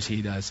nice a hair as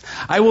he does.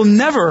 I will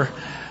never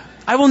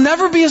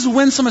be as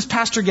winsome as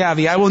Pastor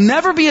Gavi. I will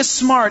never be as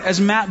smart as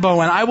Matt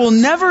Bowen. I will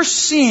never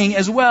sing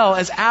as well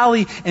as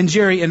Allie and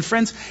Jerry. And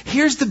friends,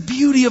 here's the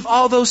beauty of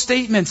all those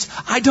statements.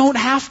 I don't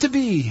have to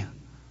be.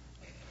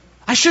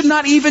 I should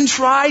not even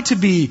try to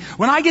be.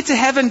 When I get to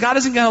heaven, God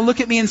isn't going to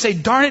look at me and say,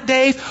 darn it,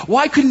 Dave,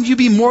 why couldn't you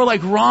be more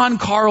like Ron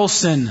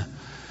Carlson?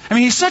 I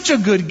mean, he's such a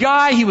good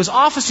guy. He was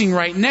officing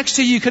right next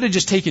to you. You could have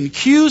just taken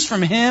cues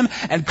from him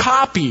and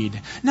copied.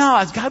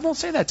 No, God won't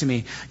say that to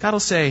me. God will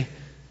say,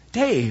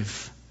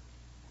 Dave,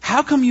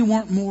 how come you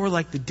weren't more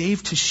like the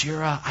Dave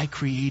Teixeira I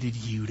created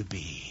you to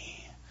be?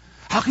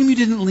 How come you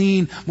didn't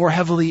lean more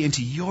heavily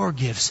into your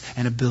gifts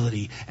and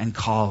ability and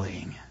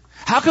calling?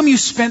 How come you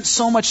spent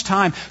so much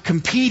time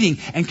competing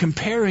and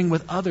comparing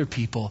with other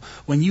people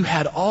when you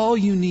had all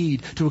you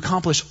need to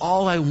accomplish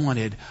all I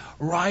wanted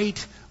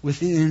right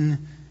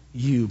within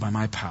you by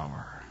my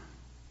power?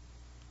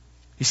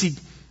 You see,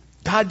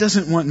 God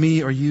doesn't want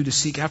me or you to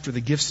seek after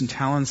the gifts and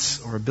talents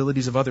or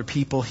abilities of other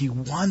people. He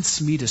wants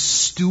me to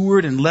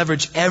steward and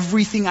leverage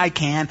everything I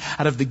can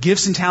out of the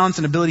gifts and talents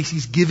and abilities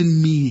He's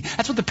given me.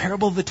 That's what the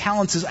parable of the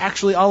talents is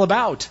actually all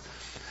about.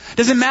 It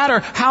doesn't matter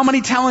how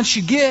many talents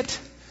you get.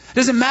 It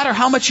doesn't matter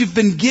how much you've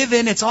been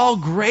given. It's all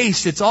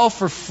grace. It's all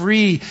for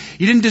free.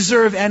 You didn't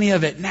deserve any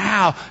of it.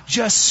 Now,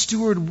 just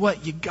steward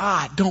what you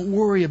got. Don't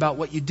worry about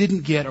what you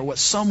didn't get or what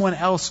someone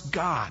else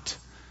got.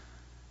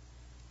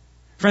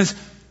 Friends,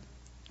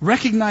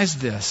 recognize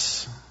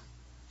this,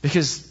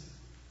 because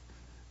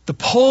the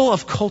pull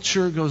of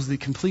culture goes the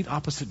complete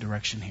opposite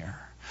direction here.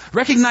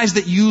 Recognize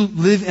that you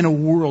live in a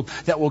world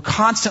that will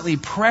constantly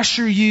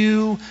pressure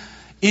you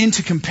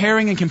into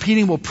comparing and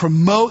competing, will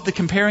promote the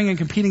comparing and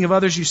competing of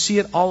others. You see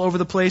it all over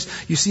the place.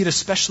 You see it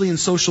especially in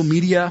social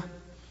media.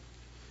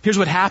 Here's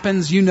what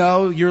happens. You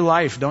know your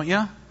life, don't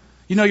you?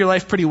 You know your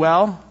life pretty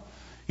well.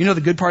 You know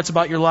the good parts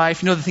about your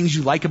life. You know the things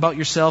you like about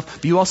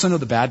yourself. But you also know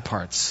the bad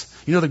parts.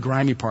 You know the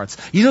grimy parts.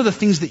 You know the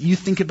things that you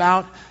think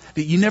about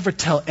that you never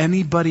tell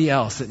anybody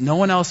else, that no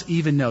one else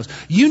even knows.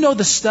 You know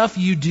the stuff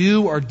you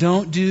do or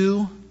don't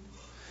do.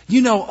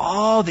 You know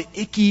all the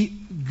icky,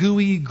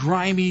 gooey,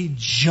 grimy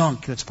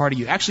junk that's part of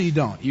you. Actually, you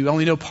don't. You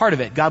only know part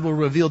of it. God will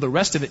reveal the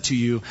rest of it to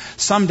you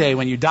someday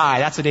when you die.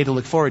 That's a day to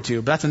look forward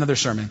to, but that's another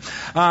sermon.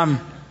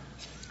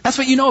 That's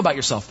what you know about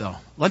yourself, though.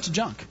 Lots of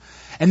junk.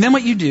 And then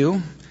what you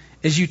do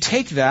is you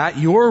take that,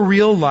 your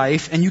real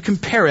life, and you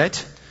compare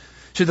it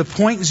to the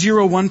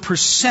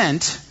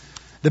 0.01%,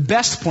 the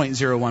best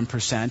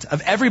 0.01%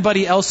 of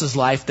everybody else's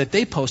life that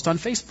they post on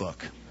Facebook.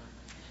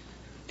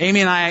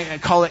 Amy and I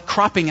call it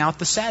cropping out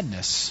the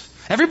sadness.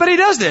 Everybody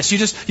does this.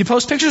 You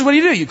post pictures, what do?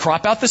 You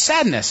crop out the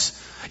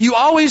sadness. You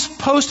always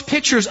post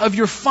pictures of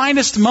your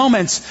finest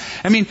moments.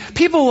 I mean,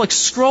 people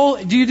scroll.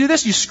 Do you do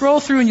this? You scroll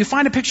through and you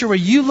find a picture where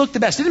you look the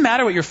best. It doesn't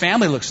matter what your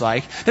family looks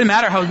like. It doesn't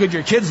matter how good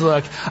your kids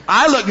look.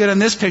 I look good in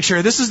this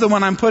picture. This is the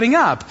one I'm putting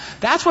up.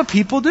 That's what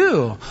people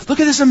do. Look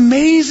at this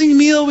amazing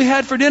meal we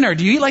had for dinner.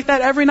 Do you eat like that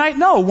every night?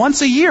 No,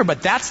 once a year.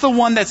 But that's the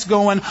one that's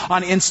going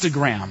on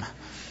Instagram.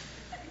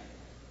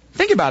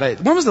 Think about it.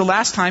 When was the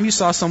last time you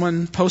saw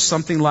someone post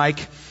something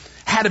like,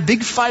 had a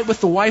big fight with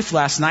the wife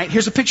last night.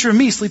 Here's a picture of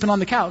me sleeping on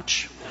the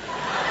couch.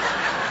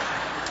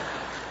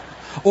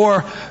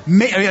 Or,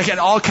 in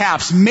all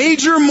caps,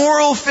 major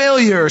moral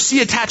failure.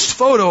 See attached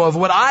photo of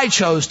what I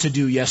chose to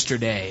do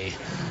yesterday.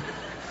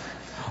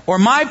 Or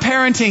my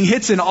parenting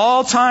hits an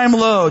all-time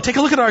low. Take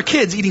a look at our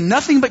kids eating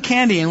nothing but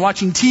candy and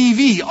watching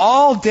TV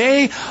all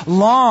day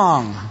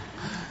long.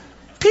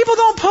 People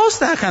don't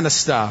post that kind of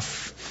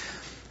stuff.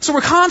 So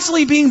we're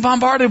constantly being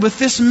bombarded with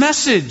this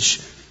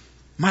message.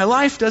 My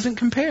life doesn't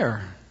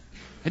compare.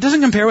 It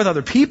doesn't compare with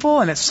other people,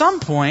 and at some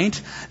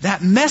point,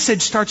 that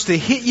message starts to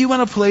hit you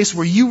in a place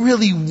where you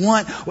really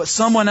want what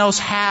someone else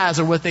has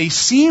or what they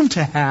seem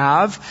to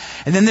have,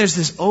 and then there's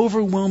this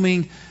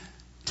overwhelming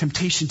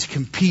temptation to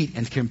compete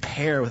and to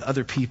compare with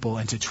other people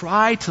and to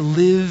try to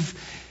live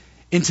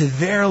into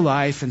their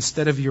life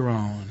instead of your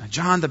own.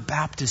 John the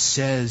Baptist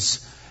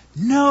says,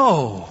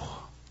 No,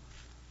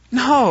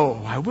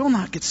 I will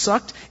not get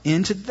sucked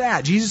into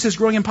that. Jesus is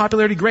growing in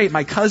popularity. Great.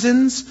 My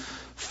cousins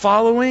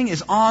following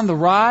is on the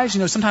rise.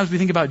 Sometimes we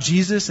think about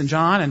Jesus and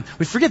John and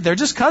we forget they're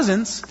just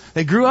cousins.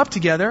 They grew up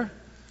together.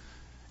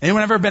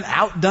 Anyone ever been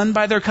outdone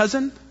by their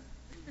cousin?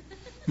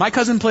 My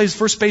cousin plays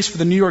first base for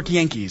the New York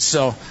Yankees,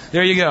 so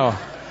there you go.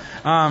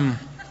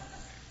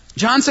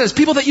 John says,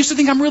 people that used to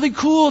think I'm really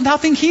cool now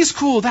think he's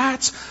cool.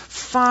 That's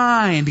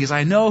fine because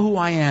I know who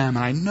I am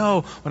and I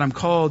know what I'm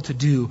called to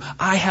do.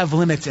 I have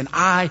limits and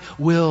I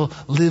will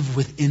live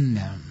within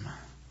them.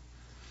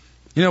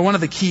 One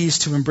of the keys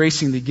to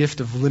embracing the gift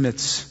of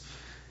limits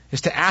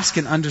is to ask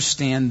and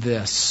understand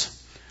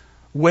this.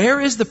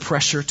 Where is the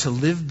pressure to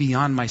live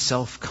beyond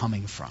myself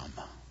coming from?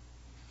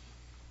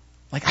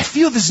 I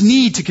feel this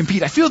need to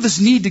compete. I feel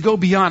this need to go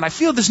beyond. I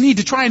feel this need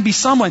to try and be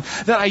someone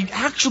that I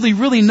actually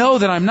really know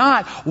that I'm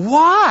not.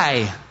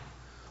 Why?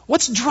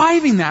 What's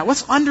driving that?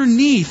 What's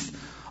underneath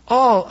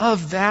all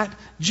of that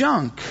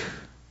junk?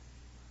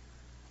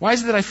 Why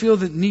is it that I feel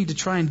the need to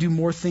try and do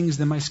more things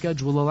than my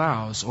schedule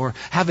allows, or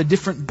have a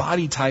different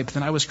body type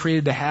than I was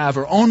created to have,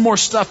 or own more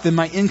stuff than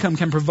my income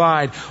can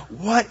provide?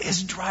 What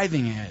is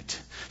driving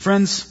it?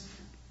 Friends,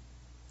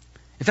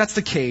 if that's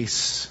the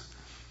case,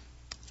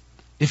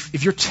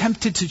 if you're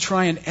tempted to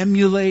try and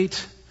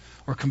emulate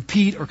or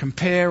compete or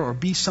compare or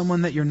be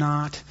someone that you're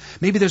not,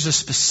 maybe there's a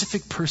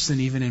specific person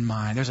even in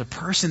mind. There's a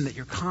person that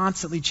you're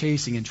constantly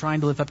chasing and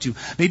trying to live up to.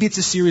 Maybe it's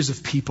a series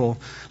of people.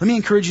 Let me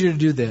encourage you to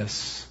do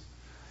this.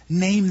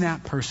 Name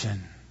that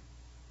person.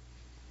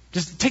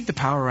 Just take the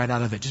power right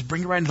out of it. Just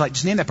bring it right into light.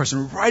 Just name that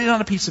person. Write it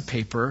on a piece of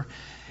paper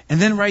and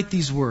then write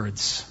these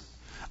words.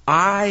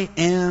 I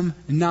am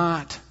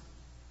not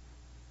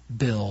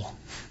Bill,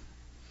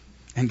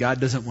 and God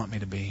doesn't want me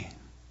to be.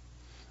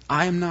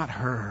 I am not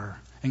her,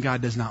 and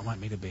God does not want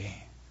me to be.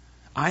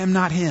 I am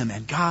not him,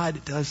 and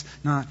God does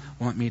not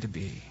want me to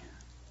be.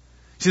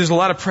 See, there's a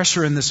lot of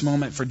pressure in this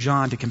moment for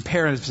John to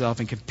compare himself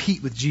and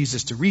compete with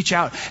Jesus, to reach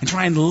out and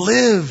try and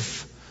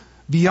live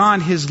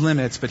beyond his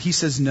limits, but he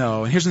says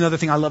no. And here's another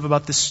thing I love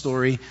about this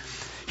story.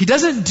 He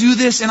doesn't do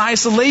this in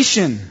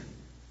isolation.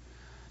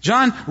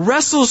 John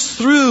wrestles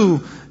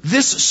through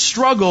this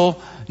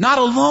struggle not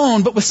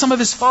alone, but with some of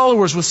his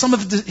followers, with some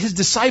of his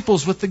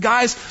disciples, with the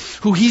guys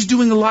who he's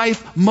doing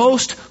life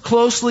most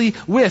closely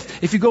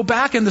with. If you go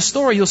back in the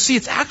story, you'll see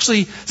it's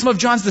actually some of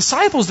John's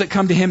disciples that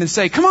come to him and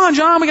say, come on,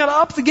 John, we got to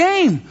up the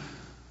game.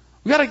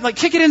 We got to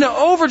kick it into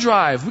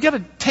overdrive. We got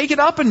to take it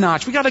up a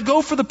notch. We got to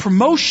go for the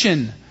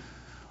promotion.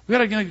 We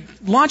got to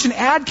launch an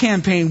ad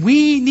campaign.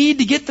 We need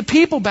to get the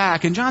people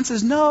back. And John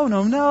says,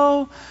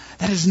 no.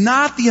 That is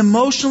not the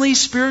emotionally,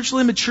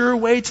 spiritually mature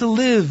way to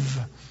live.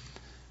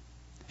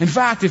 In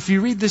fact, if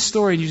you read this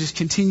story and you just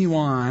continue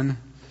on,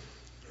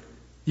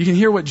 you can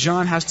hear what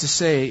John has to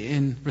say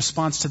in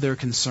response to their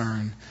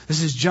concern.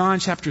 This is John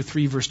chapter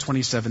 3, verse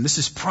 27. This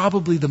is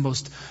probably the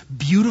most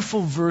beautiful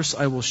verse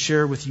I will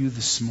share with you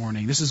this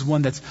morning. This is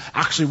one that's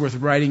actually worth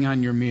writing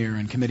on your mirror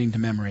and committing to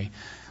memory.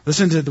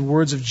 Listen to the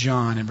words of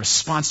John in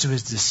response to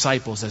his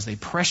disciples as they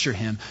pressure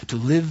him to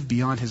live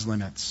beyond his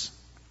limits.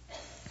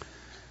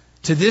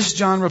 To this,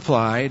 John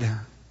replied,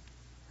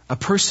 a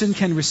person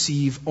can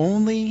receive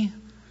only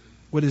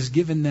what is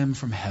given them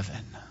from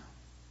heaven.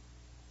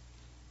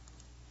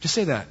 Just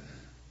say that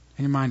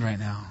in your mind right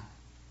now.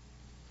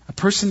 A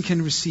person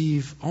can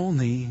receive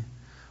only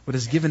what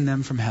is given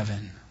them from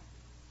heaven.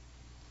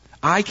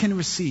 I can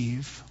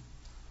receive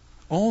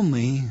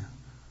only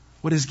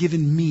what is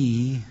given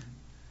me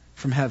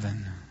from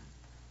heaven.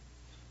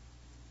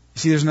 You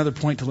see, there's another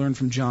point to learn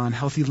from John.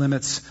 Healthy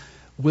limits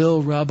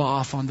will rub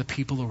off on the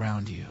people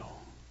around you.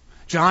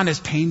 John is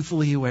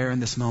painfully aware in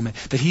this moment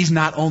that he's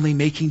not only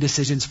making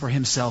decisions for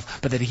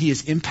himself, but that he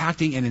is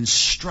impacting and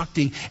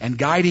instructing and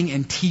guiding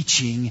and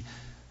teaching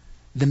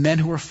the men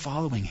who are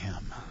following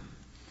him.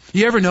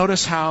 You ever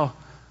notice how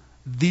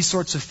these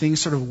sorts of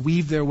things sort of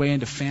weave their way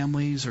into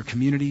families or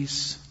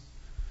communities?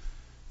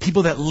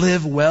 People that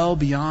live well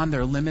beyond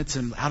their limits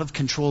and out of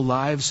control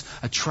lives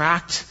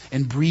attract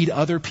and breed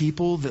other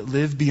people that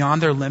live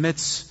beyond their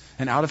limits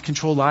and out of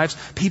control lives.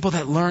 People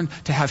that learn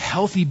to have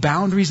healthy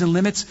boundaries and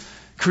limits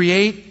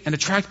create and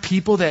attract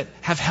people that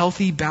have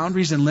healthy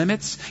boundaries and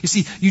limits. You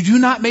see, you do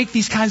not make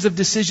these kinds of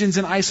decisions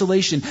in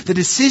isolation. The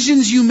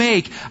decisions you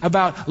make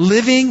about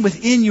living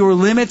within your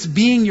limits,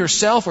 being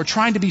yourself, or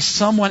trying to be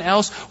someone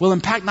else will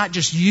impact not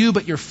just you,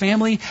 but your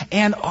family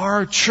and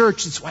our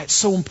church. That's why it's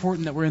so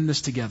important that we're in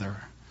this together.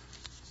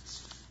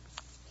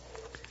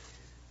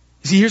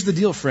 You see, here's the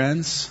deal,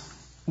 friends.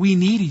 We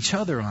need each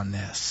other on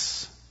this.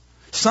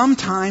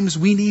 Sometimes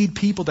we need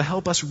people to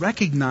help us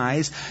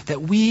recognize that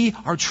we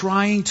are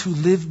trying to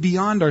live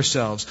beyond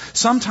ourselves.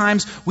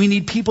 Sometimes we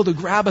need people to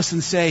grab us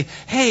and say,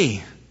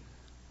 hey,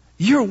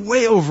 you're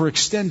way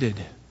overextended.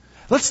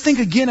 Let's think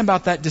again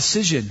about that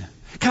decision.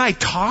 Can I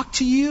talk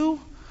to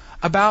you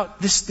about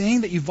this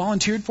thing that you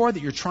volunteered for,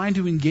 that you're trying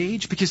to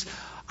engage? Because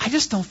I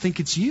just don't think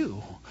it's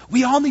you.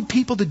 We all need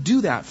people to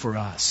do that for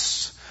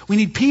us. We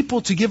need people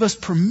to give us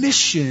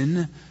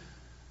permission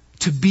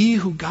to be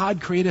who God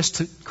created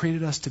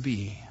us to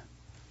be.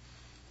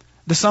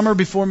 The summer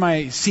before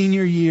my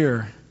senior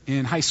year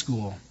in high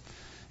school,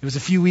 It was a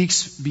few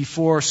weeks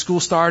before school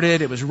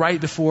started. It was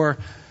right before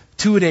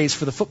two-a-days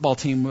for the football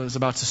team was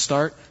about to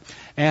start.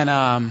 And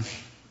I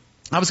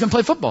was going to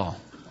play football.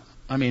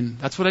 I mean,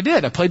 that's what I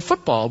did. I played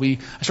football. I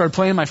started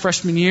playing my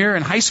freshman year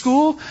in high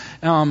school.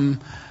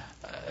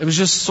 It was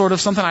just sort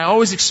of something I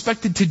always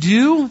expected to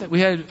do. That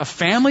we had a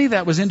family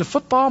that was into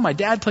football. My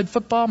dad played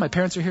football. My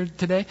parents are here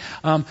today.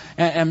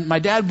 And my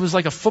dad was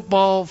like a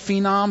football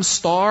phenom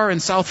star in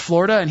South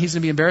Florida, and he's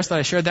going to be embarrassed that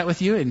I shared that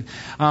with you.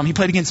 And he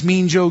played against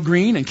Mean Joe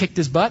Green and kicked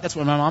his butt. That's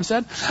what my mom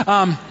said.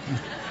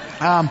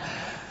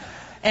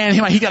 And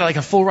he got like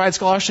a full ride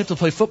scholarship to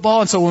play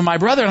football. And so when my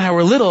brother and I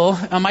were little,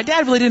 my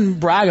dad really didn't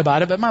brag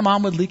about it, but my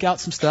mom would leak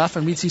out some stuff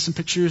and we'd see some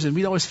pictures and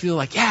we'd always feel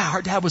like, yeah,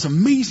 our dad was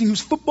amazing. He was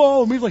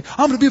football. And we'd be like,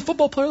 I'm going to be a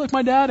football player like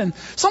my dad. And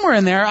somewhere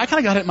in there, I kind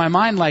of got it in my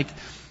mind like,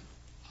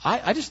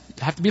 I just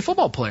have to be a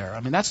football player. I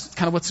mean, that's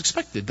kind of what's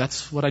expected.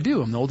 That's what I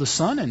do. I'm the oldest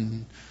son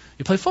and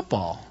you play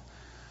football.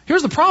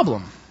 Here's the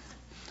problem.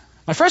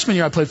 My freshman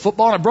year, I played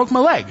football and I broke my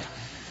leg.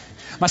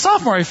 My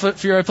sophomore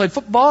year, I played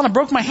football and I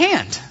broke my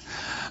hand.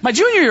 My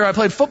junior year, I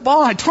played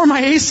football and I tore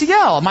my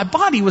ACL. My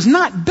body was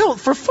not built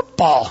for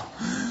football.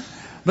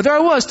 But there I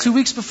was 2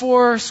 weeks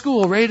before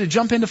school, ready to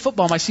jump into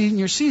football my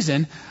senior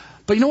season.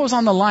 But you know what was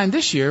on the line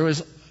this year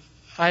was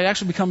I had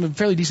actually become a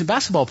fairly decent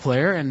basketball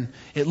player, and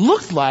it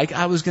looked like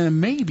I was going to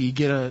maybe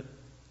get a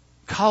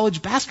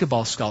college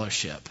basketball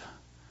scholarship.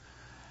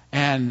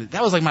 And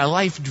that was like my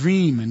life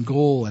dream and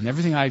goal and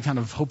everything I kind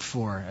of hoped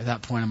for at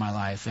that point in my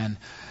life. And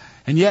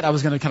yet I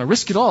was going to kind of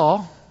risk it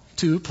all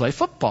to play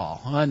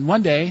football. And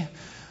one day,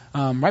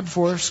 right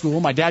before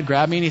school, my dad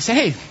grabbed me and he said,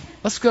 hey,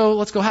 let's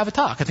go have a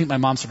talk. I think my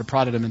mom sort of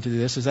prodded him into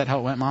this. Is that how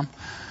it went, Mom?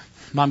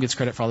 Mom gets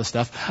credit for all this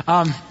stuff.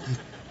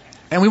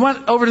 And we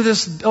went over to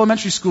this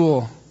elementary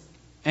school,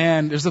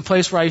 and there's the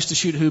place where I used to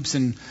shoot hoops,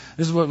 and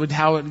this is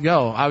how it would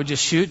go. I would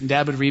just shoot, and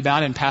Dad would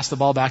rebound and pass the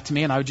ball back to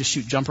me, and I would just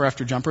shoot jumper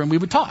after jumper, and we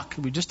would talk.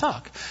 We'd just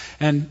talk.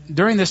 And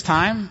during this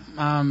time,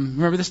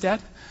 remember this,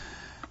 Dad?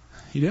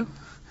 You do?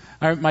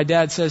 My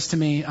dad says to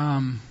me,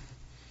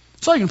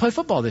 so you can play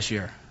football this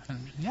year? And,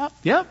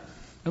 yep.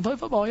 I'll play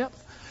football, yep.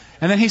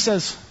 And then he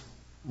says,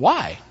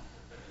 why?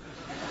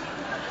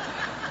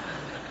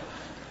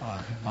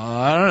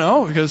 I don't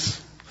know,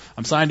 because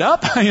I'm signed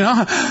up, you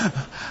know.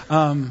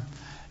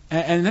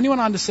 And then he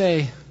went on to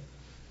say,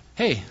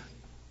 hey,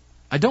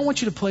 I don't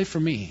want you to play for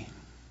me.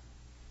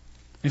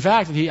 In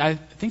fact, I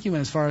think he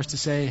went as far as to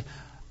say,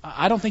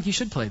 I don't think you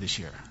should play this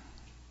year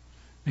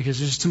because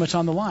there's just too much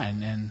on the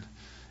line,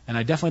 and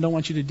I definitely don't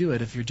want you to do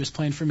it if you're just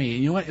playing for me.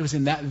 And you know what? It was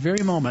in that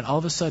very moment, all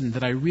of a sudden,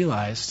 that I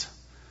realized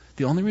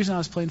the only reason I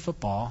was playing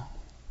football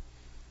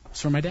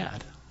was for my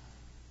dad.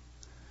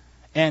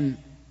 And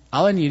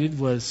all I needed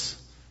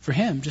was for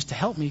him just to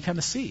help me kind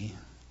of see,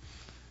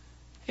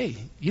 hey,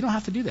 you don't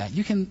have to do that.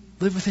 You can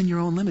live within your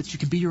own limits. You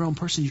can be your own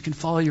person. You can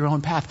follow your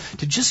own path.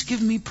 To just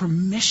give me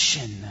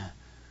permission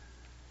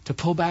to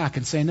pull back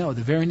and say no.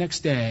 The very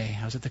next day,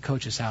 I was at the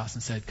coach's house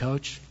and said,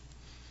 Coach,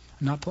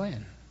 I'm not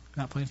playing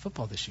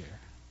football this year.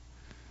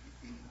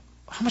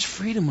 How much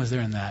freedom was there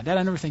in that? Dad,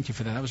 I never thank you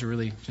for that. That was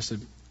just a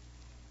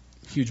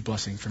huge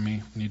blessing for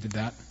me when you did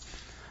that.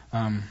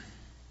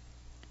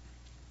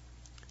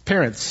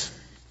 Parents,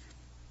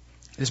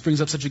 this brings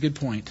up such a good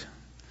point.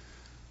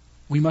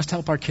 We must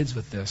help our kids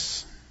with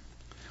this.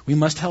 We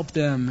must help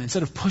them,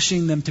 instead of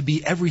pushing them to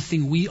be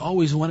everything we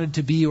always wanted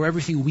to be or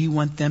everything we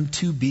want them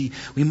to be,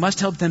 we must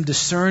help them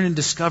discern and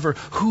discover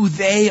who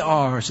they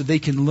are so they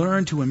can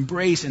learn to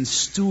embrace and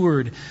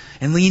steward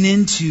and lean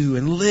into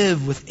and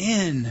live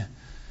within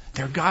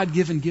their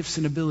God-given gifts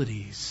and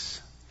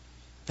abilities.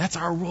 That's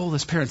our role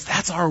as parents.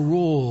 That's our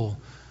role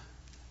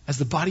as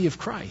the body of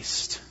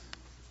Christ.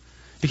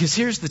 Because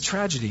here's the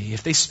tragedy.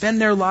 If they spend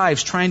their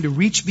lives trying to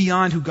reach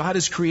beyond who God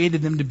has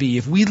created them to be,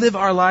 if we live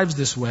our lives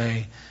this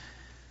way,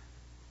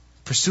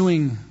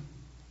 pursuing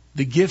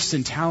the gifts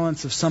and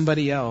talents of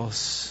somebody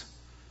else,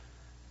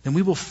 then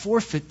we will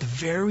forfeit the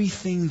very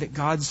thing that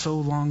God so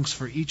longs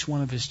for each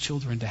one of His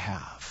children to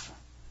have.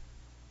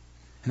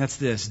 And that's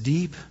this: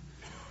 deep,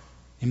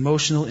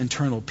 emotional,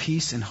 internal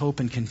peace and hope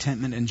and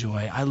contentment and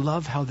joy. I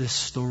love how this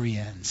story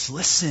ends.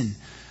 Listen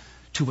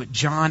to what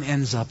John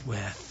ends up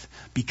with.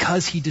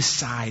 Because he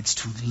decides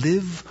to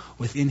live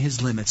within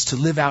his limits, to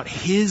live out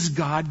his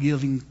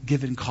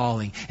God-given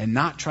calling and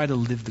not try to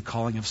live the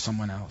calling of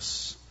someone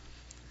else.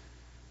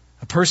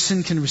 A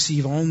person can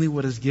receive only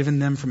what is given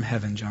them from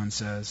heaven, John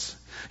says.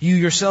 You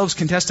yourselves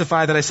can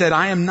testify that I said,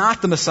 I am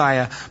not the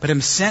Messiah, but am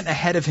sent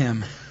ahead of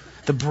him.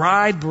 The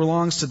bride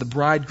belongs to the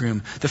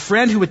bridegroom. The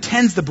friend who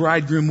attends the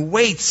bridegroom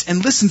waits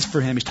and listens for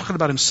him. He's talking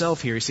about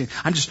himself here. He's saying,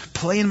 I'm just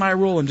playing my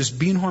role. I'm just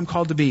being who I'm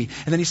called to be.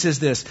 And then he says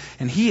this,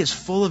 and he is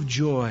full of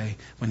joy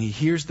when he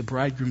hears the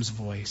bridegroom's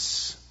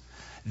voice.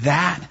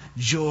 That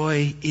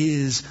joy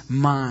is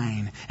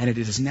mine, and it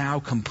is now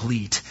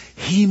complete.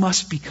 He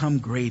must become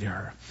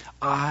greater.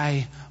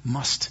 I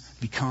must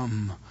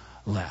become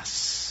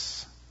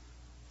less.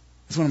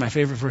 It's one of my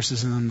favorite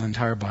verses in the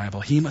entire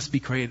Bible. He must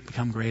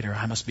become greater,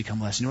 I must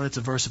become less. You know what it's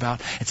a verse about?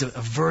 It's a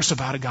verse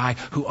about a guy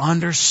who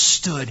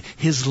understood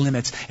his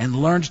limits and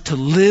learned to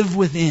live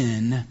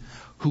within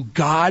who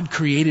God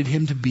created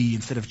him to be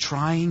instead of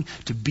trying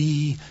to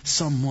be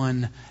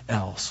someone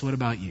else. What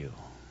about you?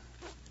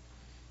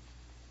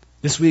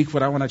 This week,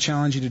 what I want to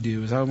challenge you to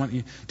do is I want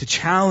you to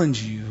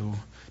challenge you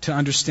to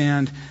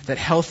understand that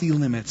healthy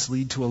limits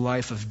lead to a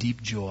life of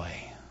deep joy.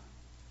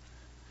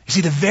 You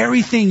see, the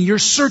very thing you're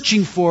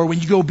searching for when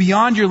you go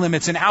beyond your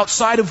limits and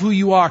outside of who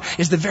you are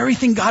is the very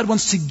thing God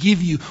wants to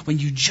give you when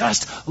you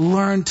just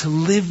learn to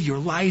live your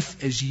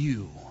life as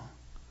you.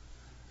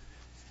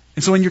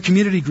 And so in your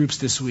community groups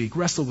this week,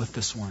 wrestle with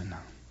this one.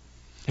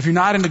 If you're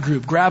not in a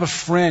group, grab a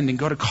friend and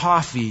go to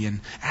coffee and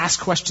ask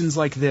questions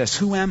like this.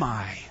 Who am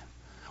I?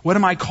 What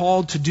am I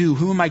called to do?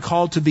 Who am I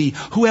called to be?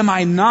 Who am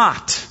I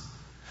not?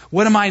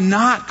 What am I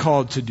not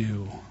called to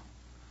do?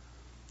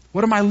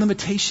 What are my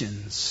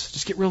limitations?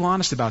 Just get real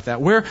honest about that.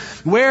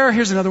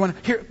 Here's another one.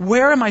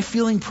 Where am I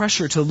feeling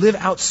pressure to live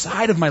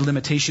outside of my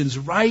limitations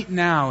right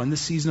now in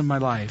this season of my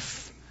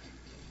life?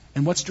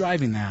 And what's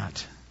driving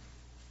that?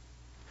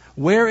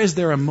 Where is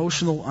there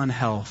emotional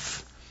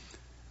unhealth?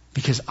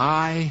 Because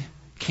I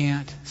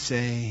can't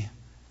say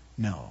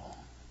no.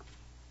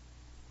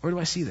 Where do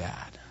I see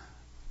that?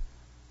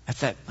 At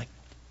that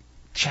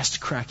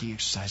chest cracking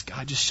exercise.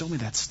 God, just show me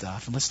that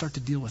stuff and let's start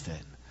to deal with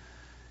it.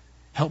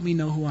 Help me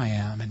know who I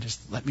am and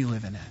just let me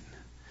live in it.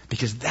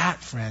 Because that,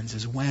 friends,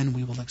 is when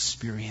we will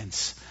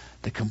experience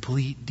the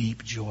complete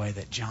deep joy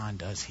that John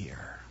does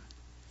here.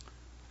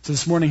 So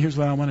this morning, here's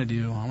what I want to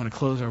do. I want to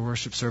close our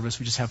worship service.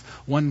 We just have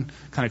one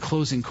kind of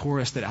closing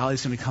chorus that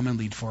Allie's going to come and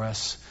lead for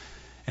us.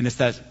 And it's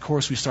that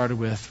chorus we started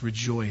with,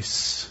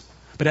 Rejoice.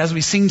 But as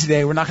we sing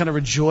today, we're not going to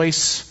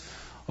rejoice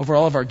over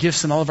all of our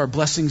gifts and all of our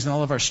blessings and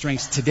all of our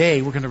strengths.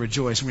 Today, we're going to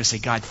rejoice. We're going to say,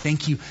 God,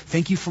 thank you.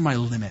 Thank you for my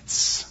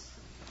limits.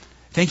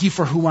 Thank you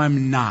for who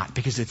I'm not,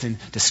 because it's in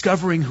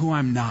discovering who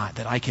I'm not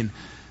that I can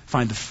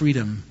find the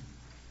freedom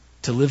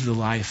to live the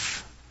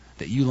life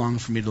that you long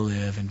for me to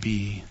live and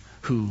be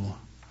who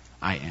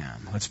I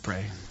am. Let's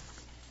pray.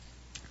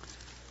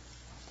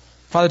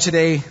 Father,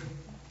 today,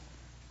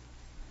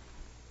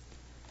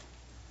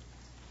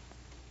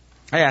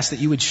 I ask that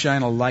you would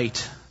shine a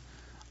light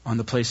on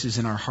the places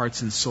in our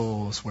hearts and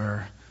souls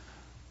where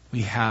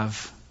we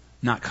have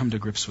not come to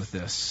grips with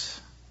this,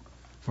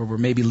 where we're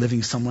maybe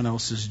living someone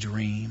else's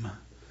dream,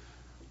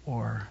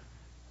 or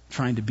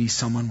trying to be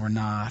someone we're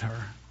not, or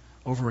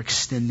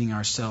overextending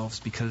ourselves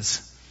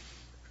because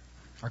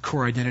our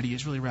core identity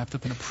is really wrapped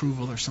up in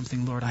approval or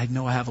something. Lord, I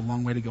know I have a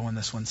long way to go on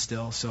this one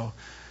still, so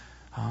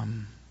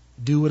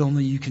do what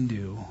only you can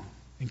do.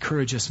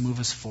 Encourage us, move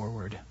us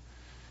forward.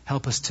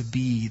 Help us to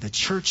be the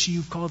church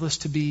you've called us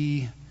to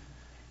be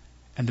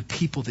and the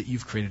people that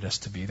you've created us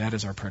to be. That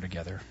is our prayer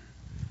together.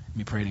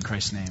 We pray it in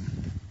Christ's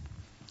name.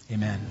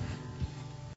 Amen.